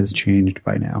the art has changed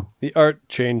by now. The art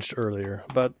changed earlier,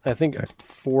 but I think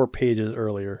 4 pages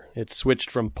earlier. It switched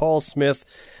from Paul Smith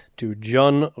to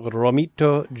John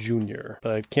Romito Jr.,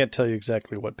 but I can't tell you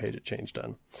exactly what page it changed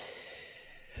on.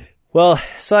 Well,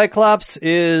 Cyclops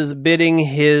is bidding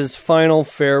his final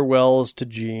farewells to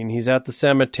Jean. He's at the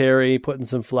cemetery, putting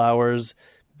some flowers,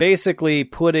 basically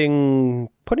putting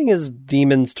his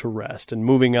demons to rest and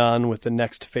moving on with the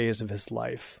next phase of his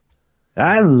life.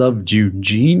 I loved you,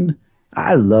 Jean.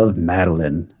 I love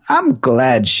Madeline. I'm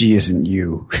glad she isn't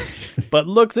you. But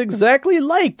looks exactly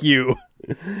like you.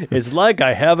 It's like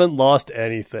I haven't lost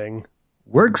anything.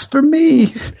 Works for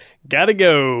me. Gotta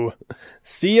go.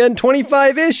 See you in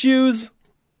 25 issues.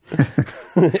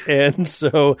 And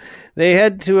so they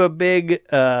head to a big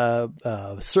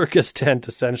circus tent,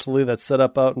 essentially, that's set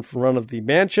up out in front of the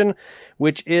mansion,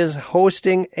 which is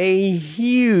hosting a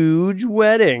huge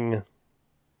wedding.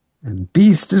 And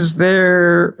Beast is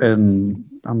there, and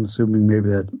I'm assuming maybe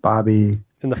that's Bobby.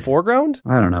 In the foreground?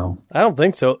 I don't know. I don't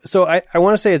think so. So I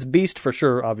want to say it's Beast for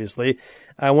sure, obviously.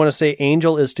 I want to say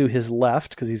Angel is to his left,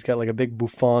 because he's got like a big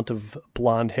bouffant of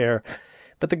blonde hair.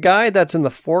 But the guy that's in the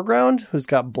foreground, who's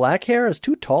got black hair, is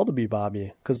too tall to be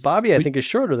Bobby. Because Bobby, I think, is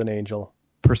shorter than Angel.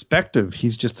 Perspective.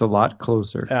 He's just a lot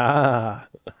closer. Ah.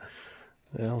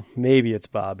 Well, maybe it's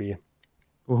Bobby.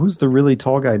 Well, who's the really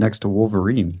tall guy next to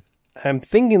Wolverine? I'm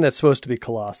thinking that's supposed to be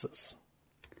Colossus.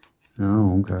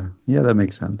 Oh, okay. Yeah, that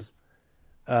makes sense.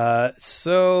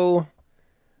 So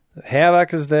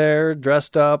Havoc is there,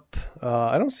 dressed up.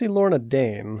 I don't see Lorna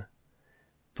Dane.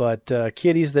 But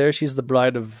Kitty's there. She's the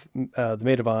bride of the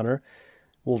maid of honor.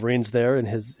 Wolverine's there in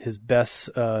his best.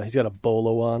 He's got a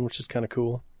bolo on, which is kind of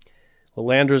cool.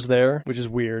 Lilandra's there, which is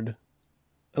weird.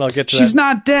 And I'll get to She's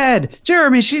not dead!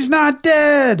 Jeremy, she's not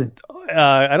dead!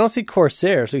 I don't see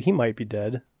Corsair, so he might be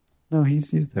dead. No,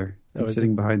 he's there. He's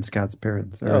sitting behind Scott's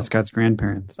parents, or Scott's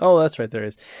grandparents. Oh, that's right. There he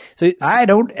is. So I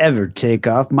don't ever take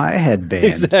off my headband.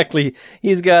 Exactly.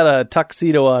 He's got a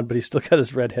tuxedo on, but he's still got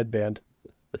his red headband.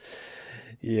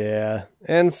 Yeah.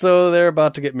 And so they're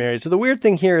about to get married. So the weird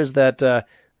thing here is that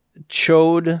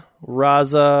Chode,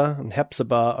 Raza, and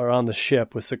Hepzibah are on the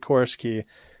ship with Sikorsky.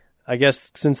 I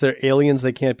guess since they're aliens,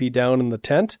 they can't be down in the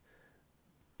tent.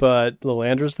 But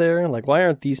Lilandra's there. Like, why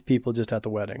aren't these people just at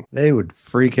the wedding? They would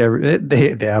freak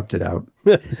they opted out.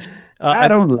 I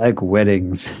don't like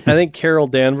weddings. I think Carol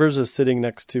Danvers is sitting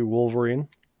next to Wolverine.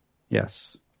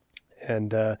 Yes.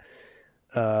 And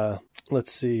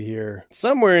let's see here.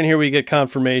 Somewhere in here we get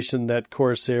confirmation that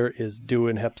Corsair is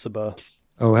doing Hepzibah.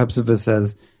 Oh, Hepzibah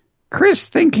says, Chris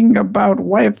thinking about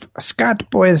wife Scott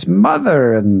Boy's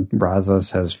mother. And Raza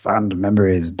says, fond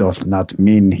memories doth not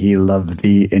mean he love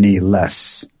thee any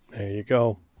less. There you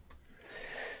go.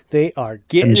 They are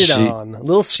getting it on. A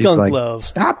little skunk like, love.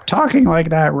 Stop talking like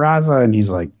that, Raza. And he's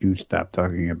like, you stop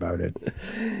talking about it.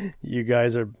 You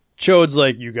guys are... Chode's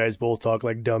like, you guys both talk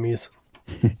like dummies.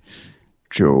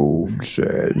 Chode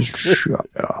says, shut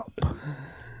up.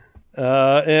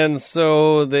 And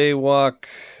so they walk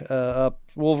up.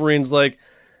 Wolverine's like,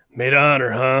 maid of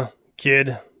honor, huh,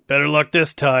 kid? Better luck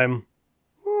this time.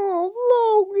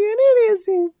 Oh, Logan, it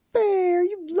isn't fair.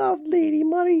 You love Lady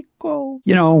Mariko.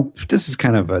 You know, this is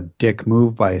kind of a dick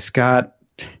move by Scott.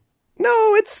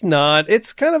 No, it's not.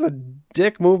 It's kind of a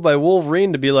dick move by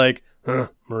Wolverine to be like,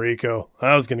 Mariko,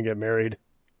 I was going to get married.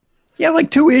 Yeah, like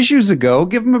 2 issues ago.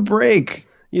 Give him a break.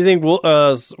 You think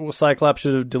Cyclops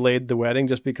should have delayed the wedding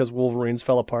just because Wolverines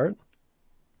fell apart?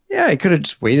 Yeah, I could have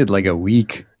just waited like a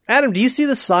week. Adam, do you see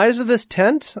the size of this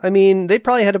tent? I mean, they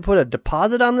probably had to put a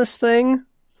deposit on this thing.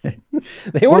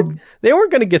 They weren't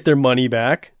going to get their money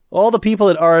back. All the people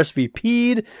that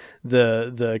RSVP'd,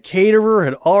 the caterer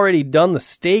had already done the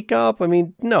stake up. I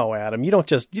mean, no, Adam, you don't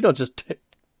just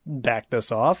back this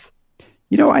off.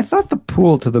 You know, I thought the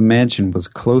pool to the mansion was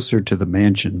closer to the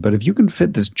mansion, but if you can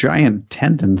fit this giant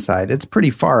tent inside, it's pretty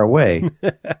far away.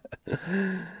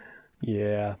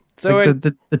 Yeah. So like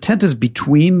the tent is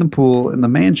between the pool and the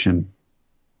mansion.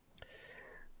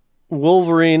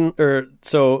 Wolverine,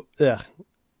 who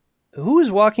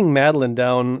is walking Madeline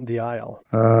down the aisle?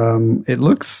 It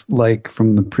looks like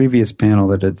from the previous panel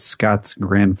that it's Scott's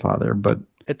grandfather, but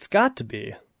it's got to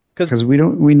be because we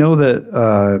know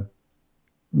that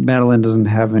Madeline doesn't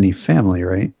have any family,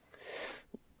 right?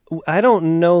 I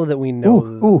don't know that we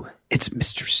know. Ooh, it's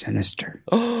Mr. Sinister.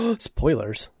 Oh,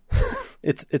 spoilers.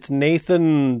 It's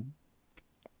Nathan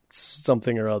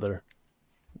something or other.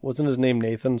 Wasn't his name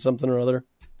Nathan something or other?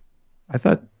 I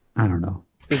don't know.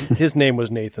 His name was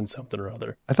Nathan something or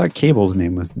other. I thought Cable's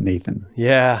name was Nathan.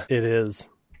 Yeah, it is.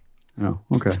 Oh,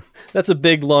 okay. That's a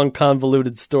big, long,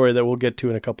 convoluted story that we'll get to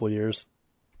in a couple of years.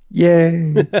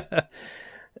 Yay.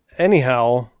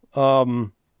 Anyhow,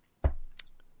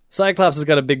 Cyclops has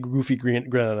got a big, goofy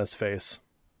grin on his face.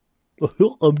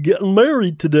 I'm getting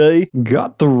married today.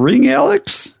 Got the ring,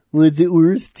 Alex? Was it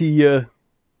worth to you?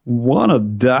 Wanna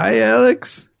die,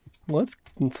 Alex? Well,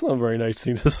 that's not a very nice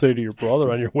thing to say to your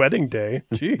brother on your wedding day.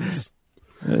 Jeez.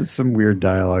 It's some weird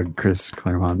dialogue Chris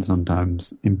Claremont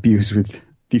sometimes imbues with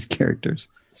these characters.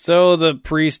 So the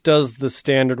priest does the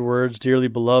standard words, dearly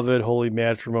beloved, holy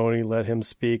matrimony, let him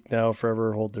speak, now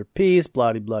forever hold their peace,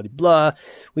 blah, blah, blah.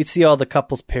 We see all the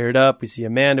couples paired up. We see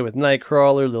Amanda with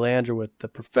Nightcrawler, Lilandra with the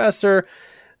professor,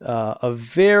 a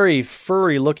very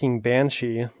furry-looking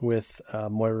Banshee with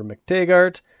Moira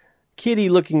McTaggart, Kitty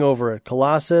looking over at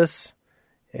Colossus,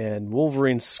 and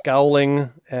Wolverine scowling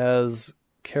as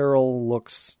Carol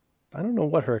looks, I don't know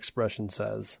what her expression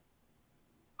says.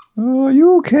 Are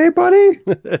you okay, buddy?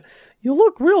 You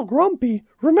look real grumpy.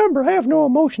 Remember, I have no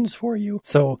emotions for you,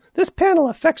 so this panel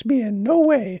affects me in no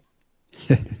way.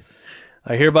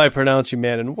 I hereby pronounce you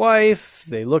man and wife.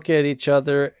 They look at each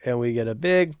other, and we get a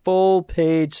big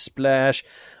full-page splash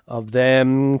of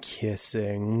them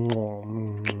kissing.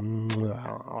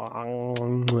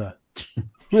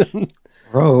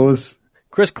 Rose.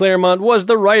 Chris Claremont was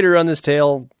the writer on this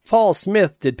tale. Paul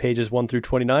Smith did pages 1 through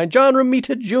 29. John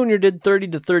Romita Jr. did 30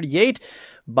 to 38.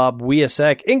 Bob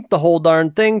Wiacek inked the whole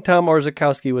darn thing. Tom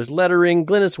Orzechowski was lettering.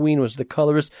 Glynis Wein was the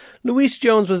colorist. Luis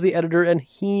Jones was the editor. And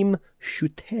Heem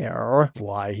Schutter,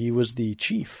 why, he was the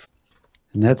chief.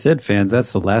 And that's it, fans.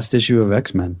 That's the last issue of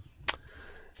X-Men.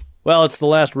 Well, it's the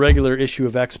last regular issue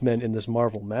of X-Men in this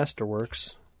Marvel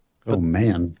Masterworks. Oh,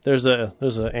 man. There's a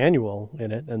annual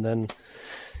in it, and then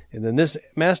this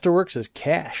Masterworks is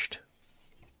cashed.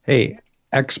 Hey,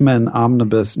 X-Men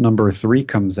Omnibus number 3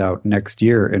 comes out next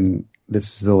year, and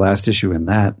this is the last issue in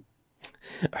that.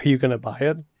 Are you going to buy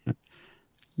it?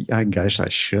 I guess I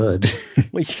should.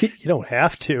 Well, you don't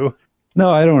have to.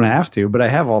 No, I don't have to, but I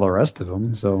have all the rest of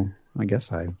them, so I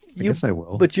guess I guess I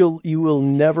will. But you will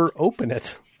never open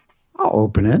it. I'll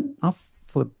open it. I'll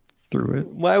flip through it.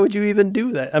 Why would you even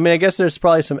do that? I mean, I guess there's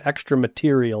probably some extra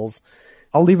materials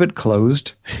I'll leave it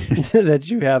closed. that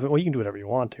you haven't. Well, you can do whatever you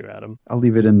want to, Adam. I'll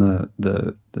leave it in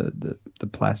the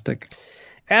plastic.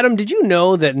 Adam, did you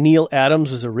know that Neil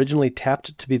Adams was originally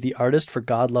tapped to be the artist for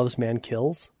God Loves Man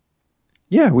Kills?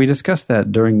 Yeah, we discussed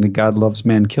that during the God Loves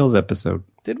Man Kills episode.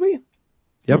 Did we?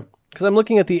 Yep. Because I'm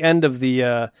looking at the end of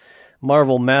the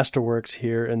Marvel Masterworks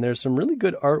here, and there's some really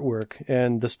good artwork,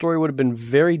 and the story would have been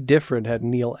very different had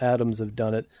Neil Adams have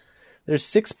done it. There's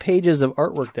 6 pages of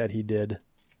artwork that he did.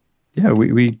 Yeah,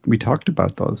 we talked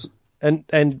about those. And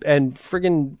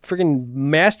friggin'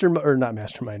 not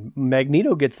Mastermind,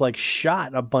 Magneto gets like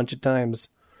shot a bunch of times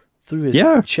through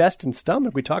his chest and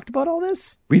stomach. We talked about all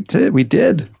this? We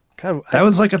did. God, that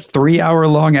was like a 3-hour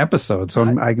long episode, so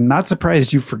I'm not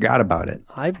surprised you forgot about it.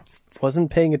 I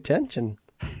wasn't paying attention.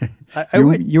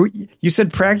 You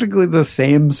said practically the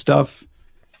same stuff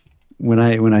when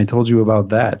I told you about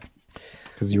that,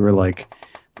 because you were like,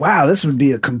 "Wow, this would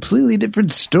be a completely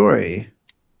different story."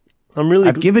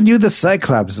 I've given you the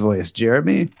Cyclops voice,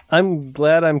 Jeremy. I'm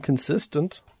glad I'm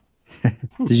consistent.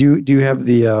 Do you have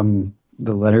the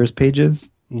letters pages?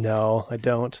 No, I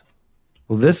don't.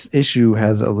 Well, this issue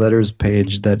has a letters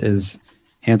page that is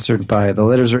answered by the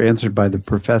letters are answered by the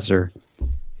professor,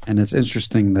 and it's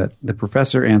interesting that the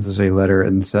professor answers a letter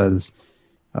and says,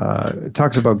 it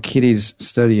talks about Kitty's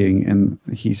studying, and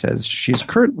he says she's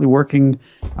currently working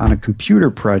on a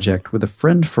computer project with a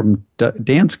friend from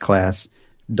dance class,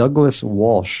 Douglas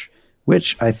Walsh,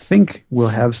 which I think will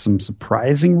have some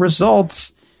surprising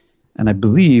results. And I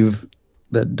believe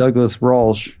that Douglas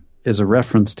Walsh is a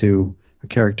reference to a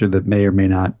character that may or may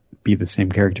not be the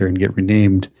same character and get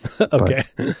renamed. Okay.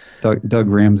 Doug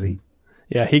Ramsey.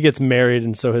 Yeah, he gets married,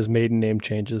 and so his maiden name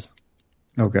changes.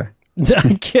 Okay.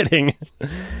 I'm kidding.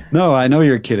 No, I know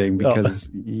you're kidding because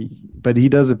but he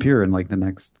does appear in like the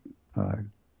next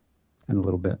in a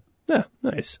little bit. Yeah,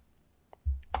 nice.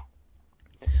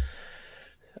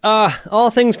 All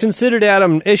things considered,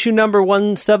 Adam, issue number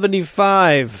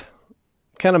 175.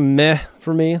 Kind of meh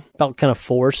for me. Felt kind of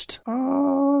forced.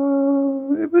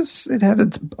 It had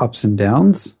its ups and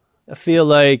downs. I feel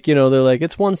like, they're like,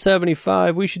 it's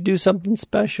 175. We should do something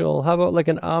special. How about like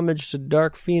an homage to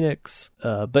Dark Phoenix?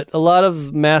 But a lot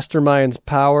of Mastermind's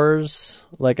powers,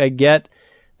 like I get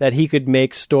that he could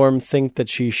make Storm think that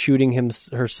she's shooting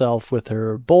herself with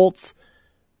her bolts.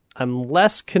 I'm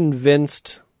less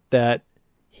convinced that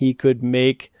he could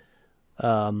make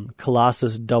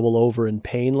Colossus double over in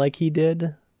pain like he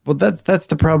did. Well, that's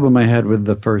the problem I had with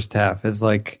the first half, is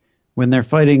like, when they're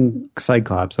fighting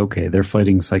Cyclops, okay, they're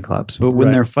fighting Cyclops. But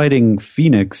when they're fighting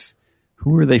Phoenix,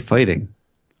 who are they fighting?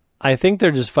 I think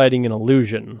they're just fighting an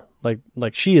illusion. Like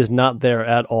she is not there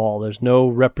at all. There's no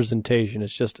representation.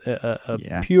 It's just a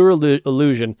pure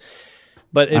illusion.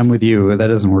 But I'm with you. That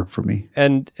doesn't work for me.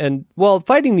 And well,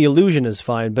 fighting the illusion is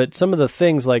fine, but some of the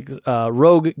things like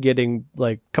Rogue getting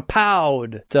like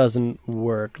kapowed doesn't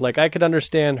work. Like I could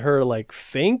understand her like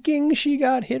thinking she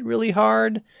got hit really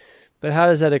hard. But how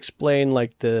does that explain,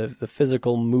 like, the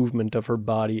physical movement of her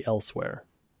body elsewhere?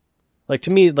 Like, to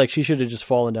me, like, she should have just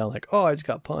fallen down like, oh, I just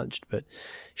got punched. But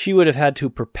she would have had to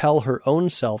propel her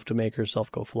own self to make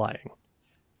herself go flying.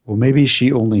 Well, maybe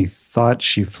she only thought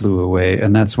she flew away,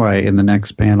 and that's why in the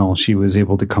next panel she was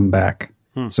able to come back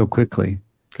so quickly.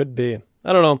 Could be.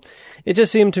 I don't know. It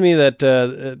just seemed to me that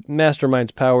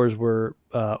Mastermind's powers were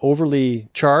overly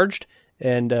charged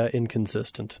and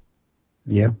inconsistent.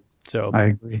 Yeah, so I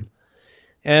agree.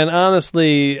 And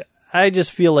honestly, I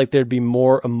just feel like there'd be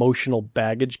more emotional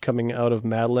baggage coming out of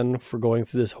Madeline for going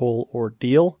through this whole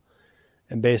ordeal.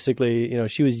 And basically,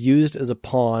 she was used as a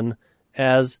pawn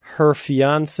as her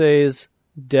fiance's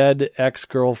dead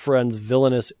ex-girlfriend's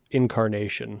villainous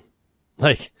incarnation.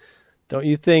 Like, don't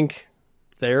you think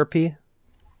therapy?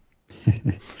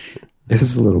 It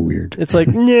was a little weird. It's like,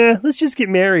 nah, let's just get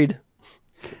married.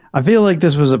 I feel like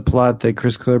this was a plot that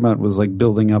Chris Claremont was like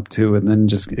building up to, and then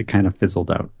just it kind of fizzled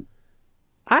out.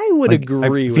 I would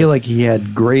agree. I feel like he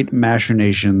had great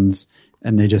machinations,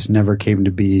 and they just never came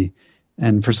to be.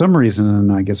 And for some reason,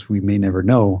 and I guess we may never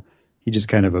know, he just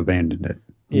kind of abandoned it.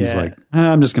 He was like,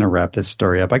 I'm just going to wrap this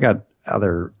story up. I got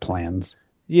other plans.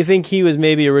 Do you think he was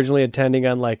maybe originally intending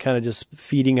on like kind of just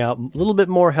feeding out a little bit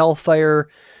more Hellfire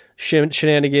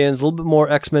shenanigans, a little bit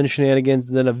more X-Men shenanigans,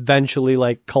 and then eventually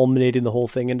like culminating the whole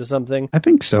thing into something? I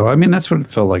think so. I mean, that's what it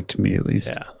felt like to me, at least.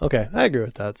 Yeah. Okay. I agree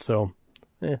with that. So,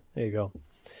 there you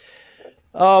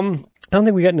go. I don't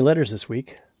think we got any letters this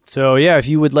week. So, yeah, if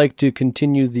you would like to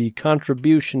continue the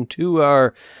contribution to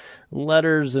our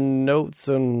letters and notes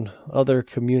and other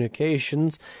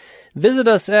communications, visit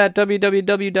us at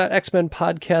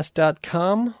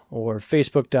www.xmenpodcast.com or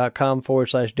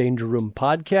facebook.com/Danger Room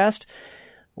Podcast,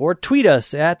 or tweet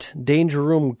us at Danger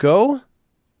Room Go.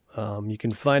 You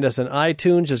can find us on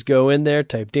iTunes. Just go in there,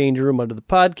 type Danger Room under the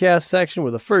podcast section.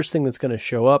 We're the first thing that's going to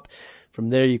show up. From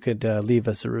there, you could leave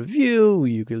us a review.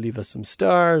 You could leave us some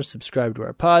stars, subscribe to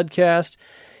our podcast.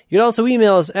 You can also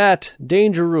email us at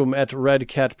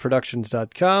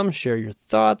dangerroom@redcatproductions.com. Share your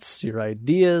thoughts, your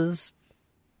ideas,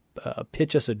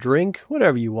 pitch us a drink,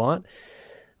 whatever you want.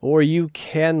 Or you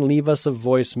can leave us a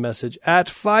voice message at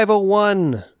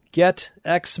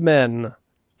 501-GET-X-Men.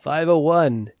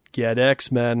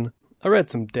 501-GET-X-Men. I read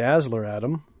some Dazzler,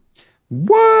 Adam.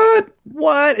 What?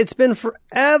 It's been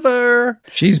forever.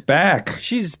 She's back.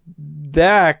 She's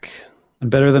back. And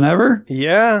better than ever?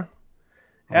 Yeah.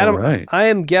 Adam, All right. I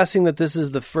am guessing that this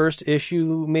is the first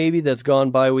issue maybe that's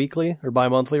gone bi-weekly, or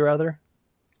bi-monthly rather.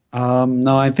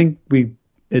 No, I think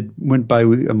it went by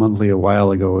a monthly a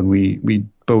while ago, and we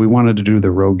wanted to do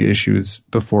the Rogue issues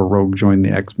before Rogue joined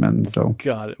the X-Men. So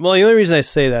Got it. Well, the only reason I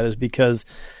say that is because,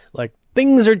 like,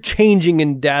 things are changing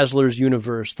in Dazzler's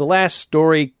universe. The last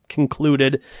story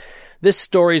concluded. This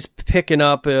story's picking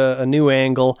up a new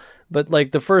angle, but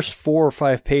like the first 4 or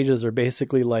 5 pages are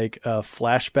basically like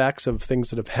flashbacks of things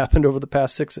that have happened over the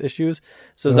past 6 issues.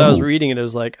 So as I was reading it, I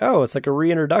was like, oh, it's like a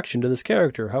reintroduction to this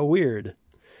character. How weird.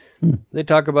 They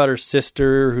talk about her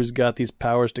sister who's got these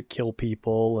powers to kill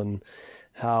people, and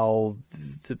how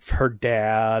her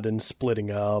dad and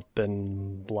splitting up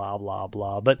and blah, blah,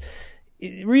 blah. But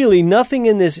really, nothing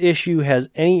in this issue has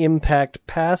any impact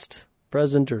past,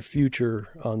 present, or future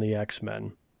on the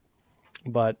X-Men.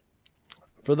 But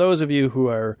for those of you who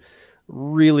are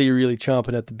really, really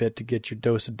chomping at the bit to get your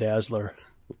dose of Dazzler,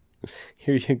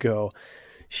 here you go.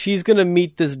 She's going to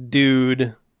meet this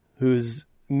dude who's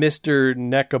Mr.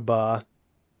 Nekaba.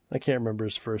 I can't remember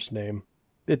his first name.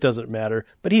 It doesn't matter.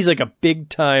 But he's like a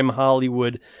big-time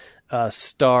Hollywood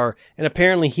star. And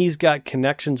apparently he's got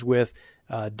connections with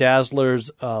Dazzler's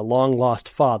long-lost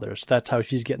father. So that's how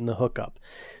she's getting the hookup.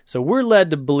 So we're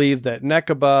led to believe that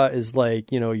Nekaba is like,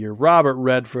 your Robert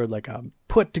Redford, like a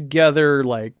put-together,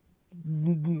 like,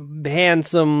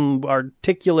 handsome,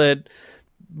 articulate,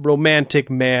 romantic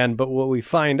man. But what we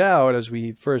find out as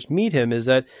we first meet him is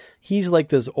that he's like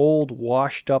this old,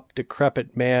 washed-up,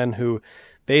 decrepit man who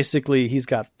basically he's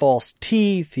got false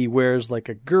teeth. He wears like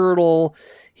a girdle.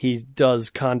 He does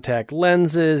contact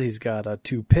lenses. He's got a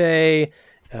toupee.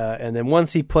 And then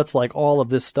once he puts like all of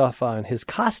this stuff on his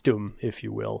costume, if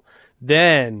you will,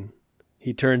 then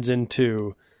he turns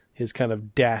into his kind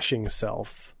of dashing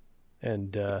self.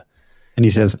 And he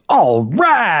says, all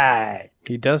right.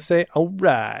 He does say, all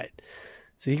right.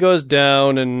 So he goes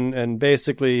down and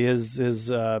basically his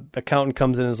accountant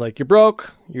comes in and is like, you're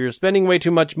broke. You're spending way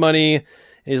too much money. And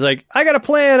he's like, I got a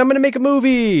plan. I'm going to make a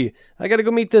movie. I got to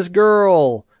go meet this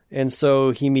girl. And so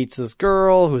he meets this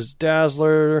girl who's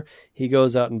Dazzler. He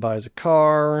goes out and buys a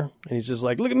car. And he's just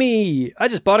like, look at me. I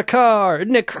just bought a car.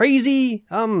 Isn't it crazy?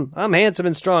 I'm handsome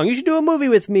and strong. You should do a movie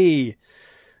with me.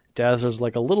 Dazzler's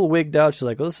like a little wigged out. She's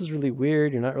like, well, this is really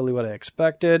weird. You're not really what I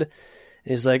expected. And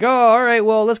he's like, oh, all right,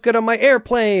 well, let's get on my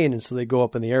airplane. And so they go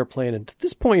up in the airplane. And at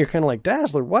this point, you're kind of like,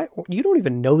 Dazzler, why? You don't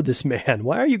even know this man.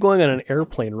 Why are you going on an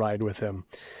airplane ride with him?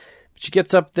 She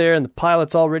gets up there, and the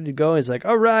pilot's all ready to go. He's like,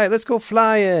 all right, let's go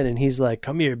flying. And he's like,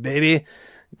 come here, baby.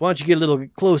 Why don't you get a little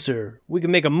closer? We can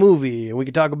make a movie, and we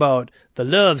can talk about the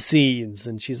love scenes.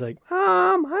 And she's like,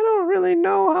 I don't really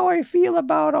know how I feel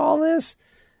about all this.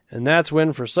 And that's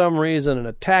when, for some reason, an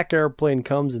attack airplane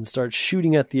comes and starts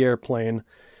shooting at the airplane.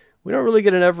 We don't really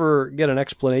ever get an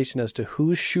explanation as to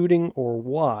who's shooting or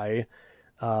why.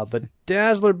 But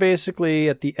Dazzler basically,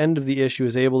 at the end of the issue,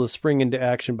 is able to spring into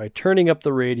action by turning up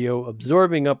the radio,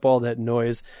 absorbing up all that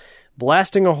noise,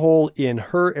 blasting a hole in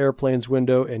her airplane's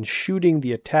window, and shooting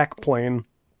the attack plane,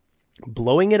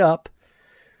 blowing it up.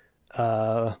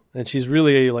 And she's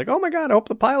really like, oh my God, I hope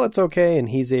the pilot's okay. And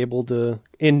he's able to,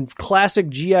 in classic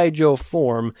G.I. Joe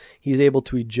form, he's able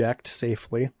to eject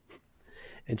safely.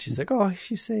 And she's like, oh,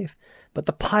 she's safe. But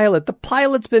the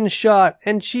pilot's been shot,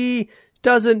 and she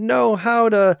doesn't know how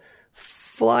to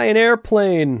fly an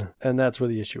airplane. And that's where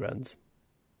the issue ends.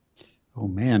 Oh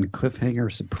man,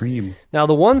 cliffhanger supreme. Now,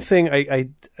 the one thing I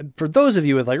for those of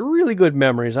you with like really good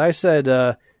memories, I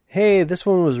said, hey, this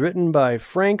one was written by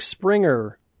Frank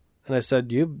Springer. And I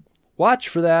said, you watch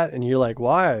for that. And you're like,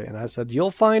 why? And I said,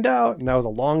 you'll find out. And that was a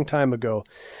long time ago.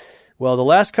 Well, the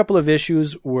last couple of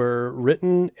issues were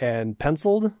written and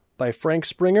penciled by Frank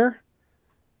Springer.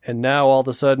 And now all of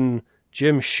a sudden,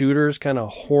 Jim Shooter's kind of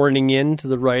horning into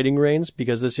the writing reins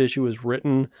because this issue was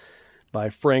written by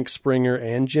Frank Springer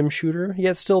and Jim Shooter,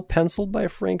 yet still penciled by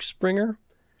Frank Springer.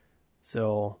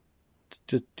 So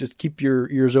just keep your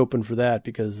ears open for that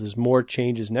because there's more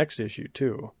changes next issue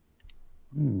too.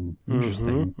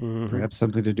 Interesting. Perhaps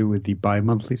something to do with the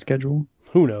bi-monthly schedule?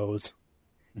 Who knows?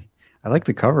 I like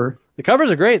the cover. The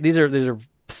covers are great. These are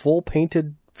full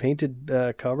painted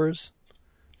covers.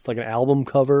 It's like an album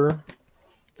cover.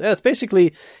 Yeah, it's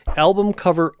basically album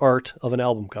cover art of an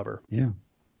album cover. Yeah.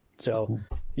 So, cool.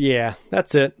 Yeah,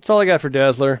 that's it. That's all I got for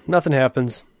Dazzler. Nothing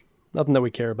happens. Nothing that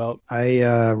we care about. I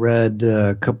read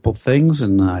a couple things,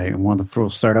 and I want to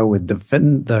first start out with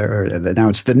now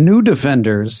it's the New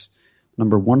Defenders,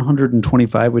 number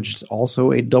 125, which is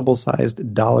also a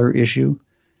double-sized dollar issue.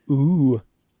 Ooh.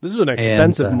 This is an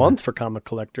expensive month for comic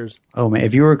collectors. Oh, man.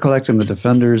 If you were collecting the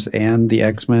Defenders and the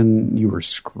X-Men, you were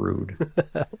screwed.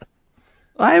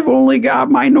 I've only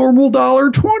got my normal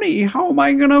 $1.20. How am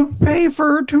I going to pay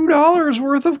for $2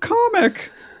 worth of comic?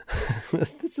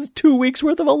 This is 2 weeks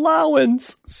worth of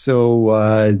allowance.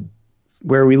 So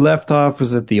where we left off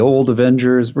was at the old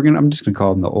Avengers. I'm just going to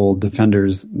call them the old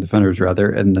Defenders rather,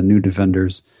 and the New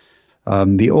Defenders.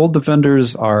 The old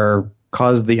Defenders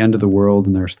caused the end of the world,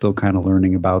 and they're still kind of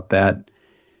learning about that.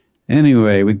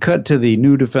 Anyway, we cut to the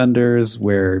New Defenders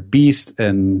where Beast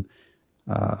and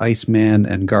Iceman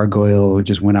and Gargoyle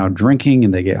just went out drinking,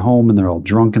 and they get home and they're all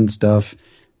drunk and stuff.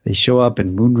 They show up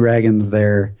and Moondragon's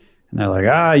there, and they're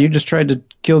like, you just tried to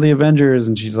kill the Avengers.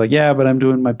 And she's like, yeah, but I'm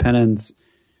doing my penance.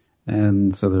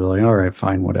 And so they're like, all right,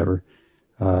 fine, whatever.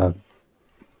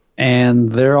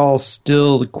 And they're all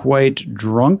still quite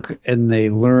drunk, and they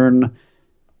learn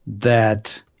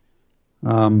that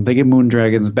they get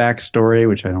Moondragon's backstory,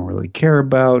 which I don't really care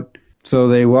about. So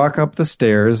they walk up the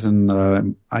stairs,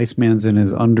 and Iceman's in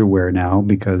his underwear now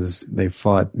because they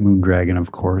fought Moondragon,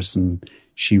 of course, and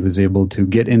she was able to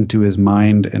get into his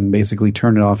mind and basically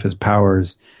turn it off his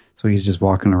powers. So he's just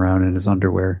walking around in his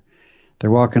underwear. They're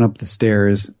walking up the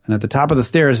stairs, and at the top of the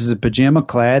stairs is a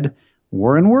pajama-clad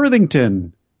Warren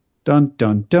Worthington. Dun,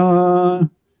 dun,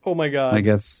 dun. Oh, my God. I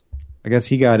guess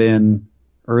he got in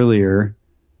earlier,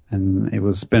 and it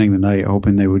was spending the night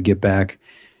hoping they would get back.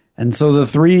 And so the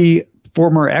three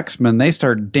former X-Men, they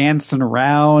start dancing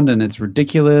around, and it's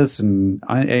ridiculous. And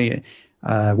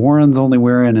Warren's only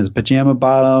wearing his pajama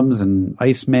bottoms, and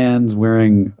Iceman's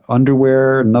wearing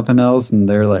underwear and nothing else. And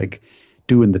they're like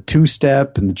doing the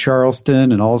two-step and the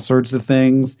Charleston and all sorts of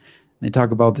things. They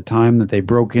talk about the time that they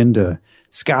broke into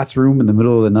Scott's room in the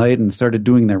middle of the night and started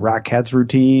doing their Rockettes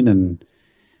routine. And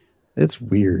it's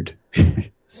weird.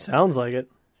 Sounds like it.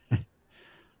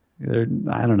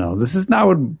 I don't know. This is not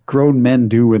what grown men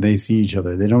do when they see each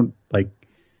other. They don't like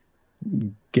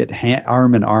get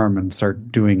arm in arm and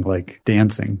start doing like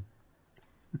dancing.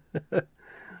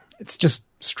 It's just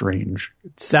strange.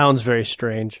 It sounds very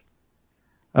strange.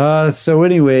 So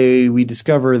anyway, we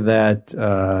discover that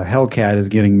Hellcat is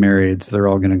getting married, so they're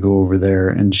all going to go over there,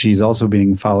 and she's also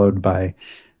being followed by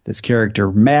this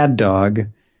character Mad Dog,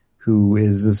 who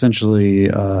is essentially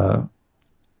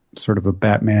sort of a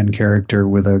Batman character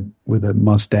with a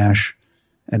mustache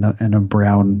and a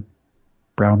brown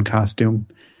costume,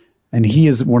 and he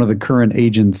is one of the current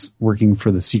agents working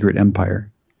for the Secret Empire.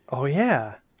 Oh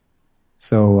yeah.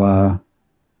 So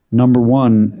number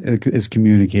one is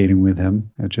communicating with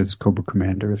him, which is Cobra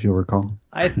Commander, if you'll recall.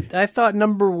 I thought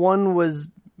number one was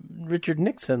Richard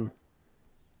Nixon.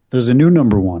 There's a new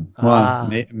number one. Well,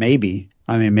 maybe.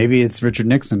 I mean, maybe it's Richard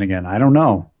Nixon again. I don't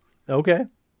know. Okay.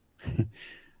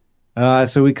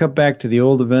 So we cut back to the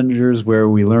old Avengers where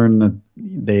we learn that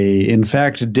they, in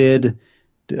fact, did,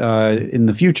 in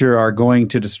the future, are going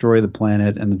to destroy the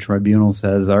planet. And the Tribunal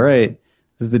says, all right,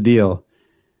 this is the deal.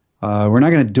 We're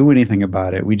not going to do anything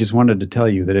about it. We just wanted to tell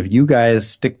you that if you guys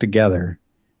stick together,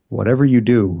 whatever you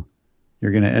do,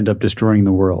 you're going to end up destroying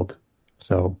the world.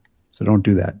 So don't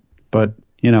do that. But,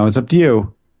 it's up to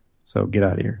you. So get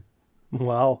out of here.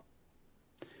 Wow.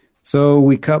 So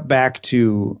we cut back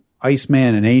to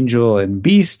Iceman and Angel and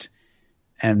Beast,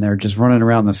 and they're just running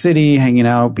around the city, hanging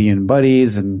out, being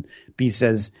buddies. And Beast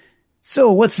says,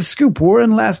 so what's the scoop,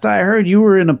 Warren? Last I heard, you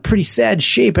were in a pretty sad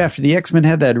shape after the X-Men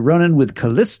had that run-in with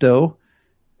Callisto.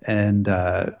 And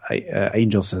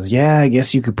Angel says, yeah, I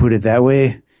guess you could put it that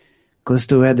way.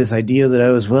 Callisto had this idea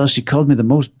that she called me the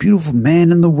most beautiful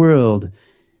man in the world.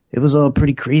 It was all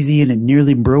pretty crazy, and it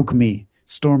nearly broke me.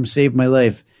 Storm saved my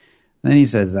life. Then he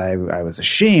says, I was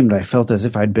ashamed. I felt as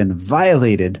if I'd been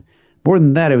violated. More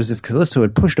than that, it was as if Callisto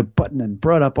had pushed a button and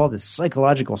brought up all this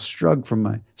psychological sludge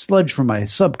from my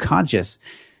subconscious.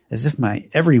 as if my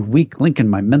every weak link in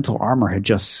my mental armor had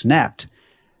just snapped.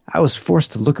 I was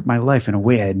forced to look at my life in a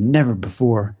way I had never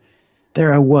before.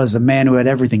 There I was, a man who had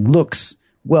everything, looks,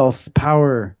 wealth,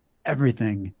 power,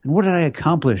 everything. And what had I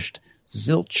accomplished?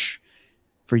 Zilch.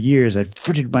 For years, I'd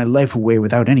frittered my life away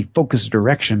without any focus or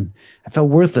direction. I felt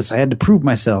worthless. I had to prove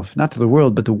myself, not to the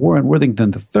world, but to Warren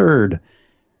Worthington III.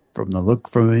 From the look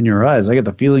from in your eyes, I get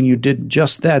the feeling you did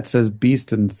just that, says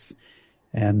Beast. And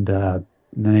then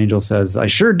Angel says, I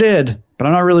sure did, but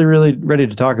I'm not really ready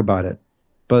to talk about it.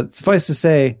 But suffice to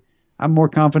say, I'm more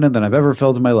confident than I've ever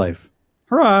felt in my life.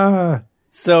 Hurrah!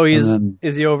 So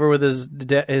is he over with his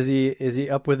is he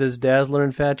up with his Dazzler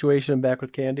infatuation and back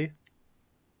with Candy?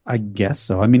 I guess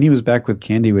so. I mean, he was back with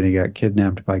Candy when he got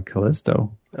kidnapped by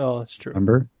Callisto. Oh, that's true.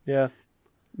 Remember? Yeah.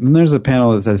 And there's a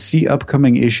panel that says, see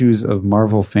upcoming issues of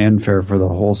Marvel fanfare for the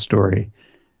whole story.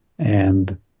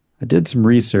 And I did some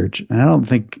research, and I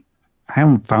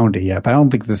haven't found it yet, but I don't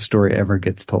think this story ever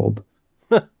gets told.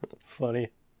 Funny.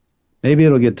 Maybe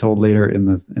it'll get told later in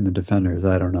the Defenders.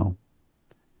 I don't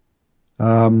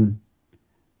know.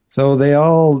 So they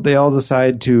all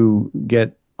decide to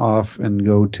get off and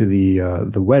go to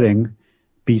the wedding.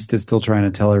 Beast is still trying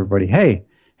to tell everybody, hey,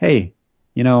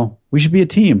 we should be a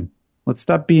team. Let's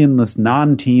stop being this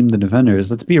non-team, the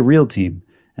Defenders. Let's be a real team.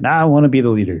 And I want to be the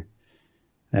leader.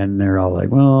 And they're all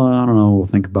like, well, I don't know. We'll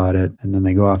think about it. And then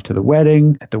they go off to the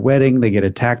wedding. At the wedding, they get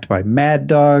attacked by Mad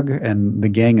Dog and the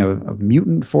gang of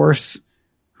Mutant Force,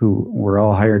 who were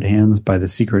all hired hands by the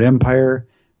Secret Empire.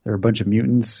 There are a bunch of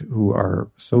mutants who are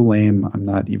so lame, I'm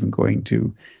not even going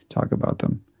to talk about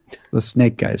them. The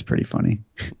Snake guy is pretty funny.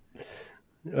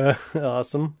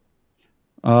 Awesome.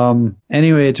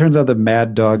 Anyway, it turns out that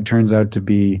Mad Dog turns out to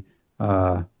be,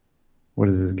 what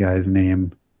is this guy's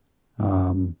name?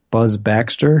 Buzz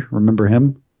Baxter. Remember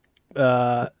him?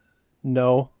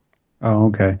 No. Oh,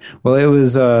 okay. Well, it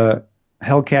was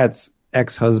Hellcat's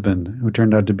ex-husband who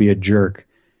turned out to be a jerk,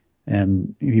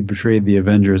 and he betrayed the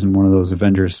Avengers in one of those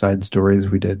Avengers side stories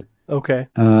we did. Okay.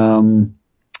 And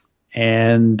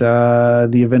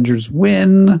the Avengers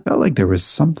win. Felt like there was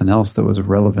something else that was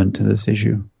relevant to this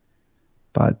issue,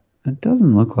 but it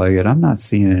doesn't look like it. I'm not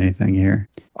seeing anything here.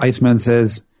 Iceman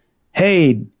says,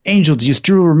 hey, Angel, do you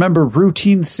still remember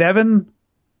Routine 7?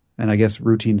 And I guess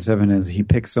Routine 7 is he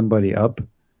picks somebody up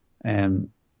and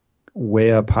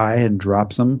way up high and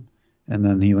drops them, and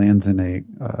then he lands in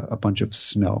a bunch of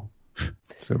snow.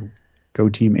 So go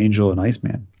Team Angel and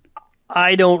Iceman.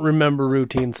 I don't remember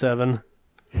Routine 7.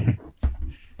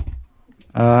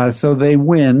 So they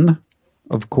win,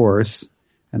 of course,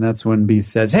 and that's when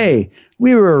Beast says, hey,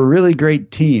 we were a really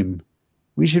great team.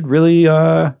 We should really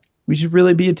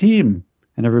be a team.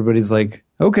 And everybody's like,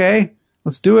 okay,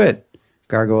 let's do it.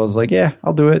 Gargoyle's like, yeah,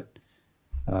 I'll do it.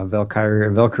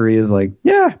 Valkyrie is like,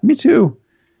 yeah, me too.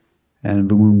 And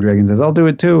Moondragon says, I'll do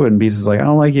it too. And Beast is like, I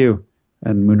don't like you.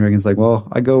 And Moondragon's like, well,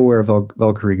 I go where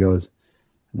Valkyrie goes.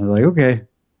 And they're like, okay.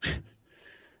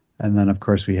 And then, of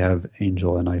course, we have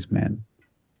Angel and Iceman.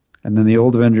 And then the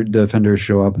old Defenders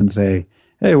show up and say,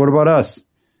 hey, what about us?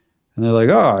 And they're like,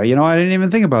 oh, I didn't even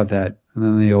think about that. And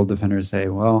then the old Defenders say,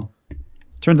 well,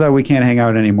 turns out we can't hang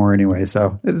out anymore anyway,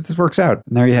 so it just works out.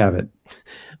 And there you have it.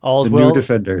 New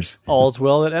Defenders. All's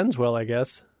well that ends well, I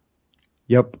guess.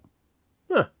 Yep.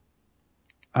 Huh.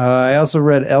 I also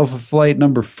read Alpha Flight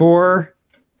number 4,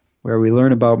 where we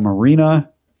learn about Marina.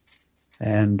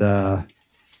 And I'm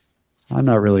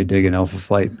not really digging Alpha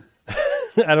Flight.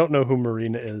 I don't know who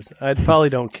Marina is. I probably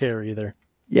don't care either.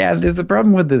 Yeah, the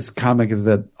problem with this comic is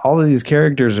that all of these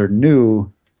characters are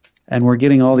new, and we're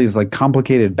getting all these like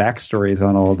complicated backstories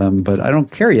on all of them, but I don't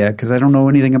care yet because I don't know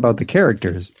anything about the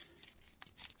characters.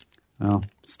 Well,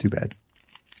 it's too bad.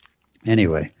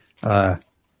 Anyway,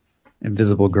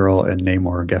 Invisible Girl and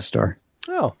Namor guest star.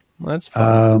 Oh, that's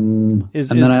fun.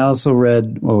 Then I also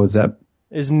read, what was that?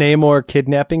 Is Namor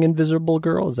kidnapping Invisible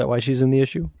Girl? Is that why she's in the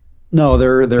issue? No,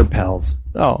 they're pals.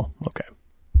 Oh, okay.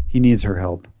 He needs her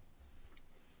help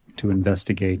to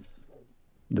investigate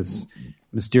this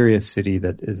mysterious city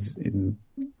that is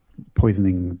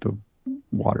poisoning the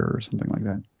water or something like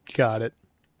that. Got it.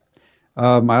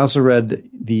 I also read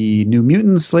the New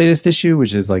Mutants latest issue,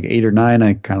 which is like 8 or 9.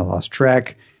 I kind of lost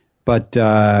track. But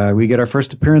we get our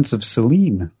first appearance of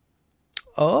Selene.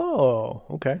 Oh,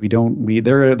 okay.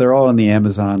 They're all in the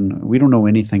Amazon. We don't know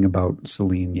anything about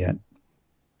Selene yet.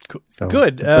 Cool. So,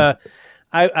 good.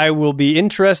 I will be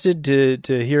interested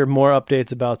to hear more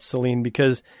updates about Selene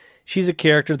because she's a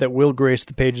character that will grace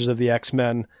the pages of the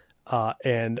X-Men,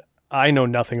 and I know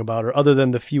nothing about her other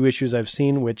than the few issues I've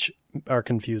seen, which are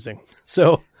confusing.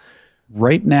 So,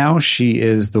 Right now, she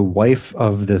is the wife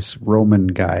of this Roman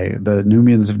guy. The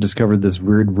Numians have discovered this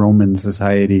weird Roman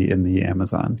society in the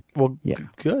Amazon. Well, Yeah.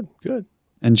 good.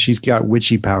 And she's got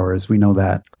witchy powers. We know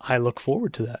that. I look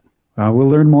forward to that. We'll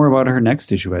learn more about her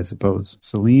next issue, I suppose.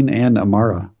 Selene and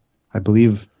Amara. I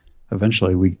believe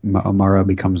eventually Amara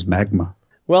becomes Magma.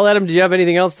 Well, Adam, did you have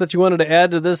anything else that you wanted to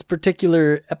add to this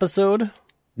particular episode?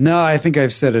 No, I think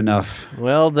I've said enough.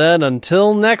 Well, then,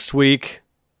 until next week,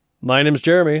 my name's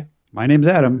Jeremy. My name's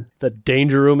Adam. The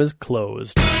Danger Room is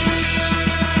closed.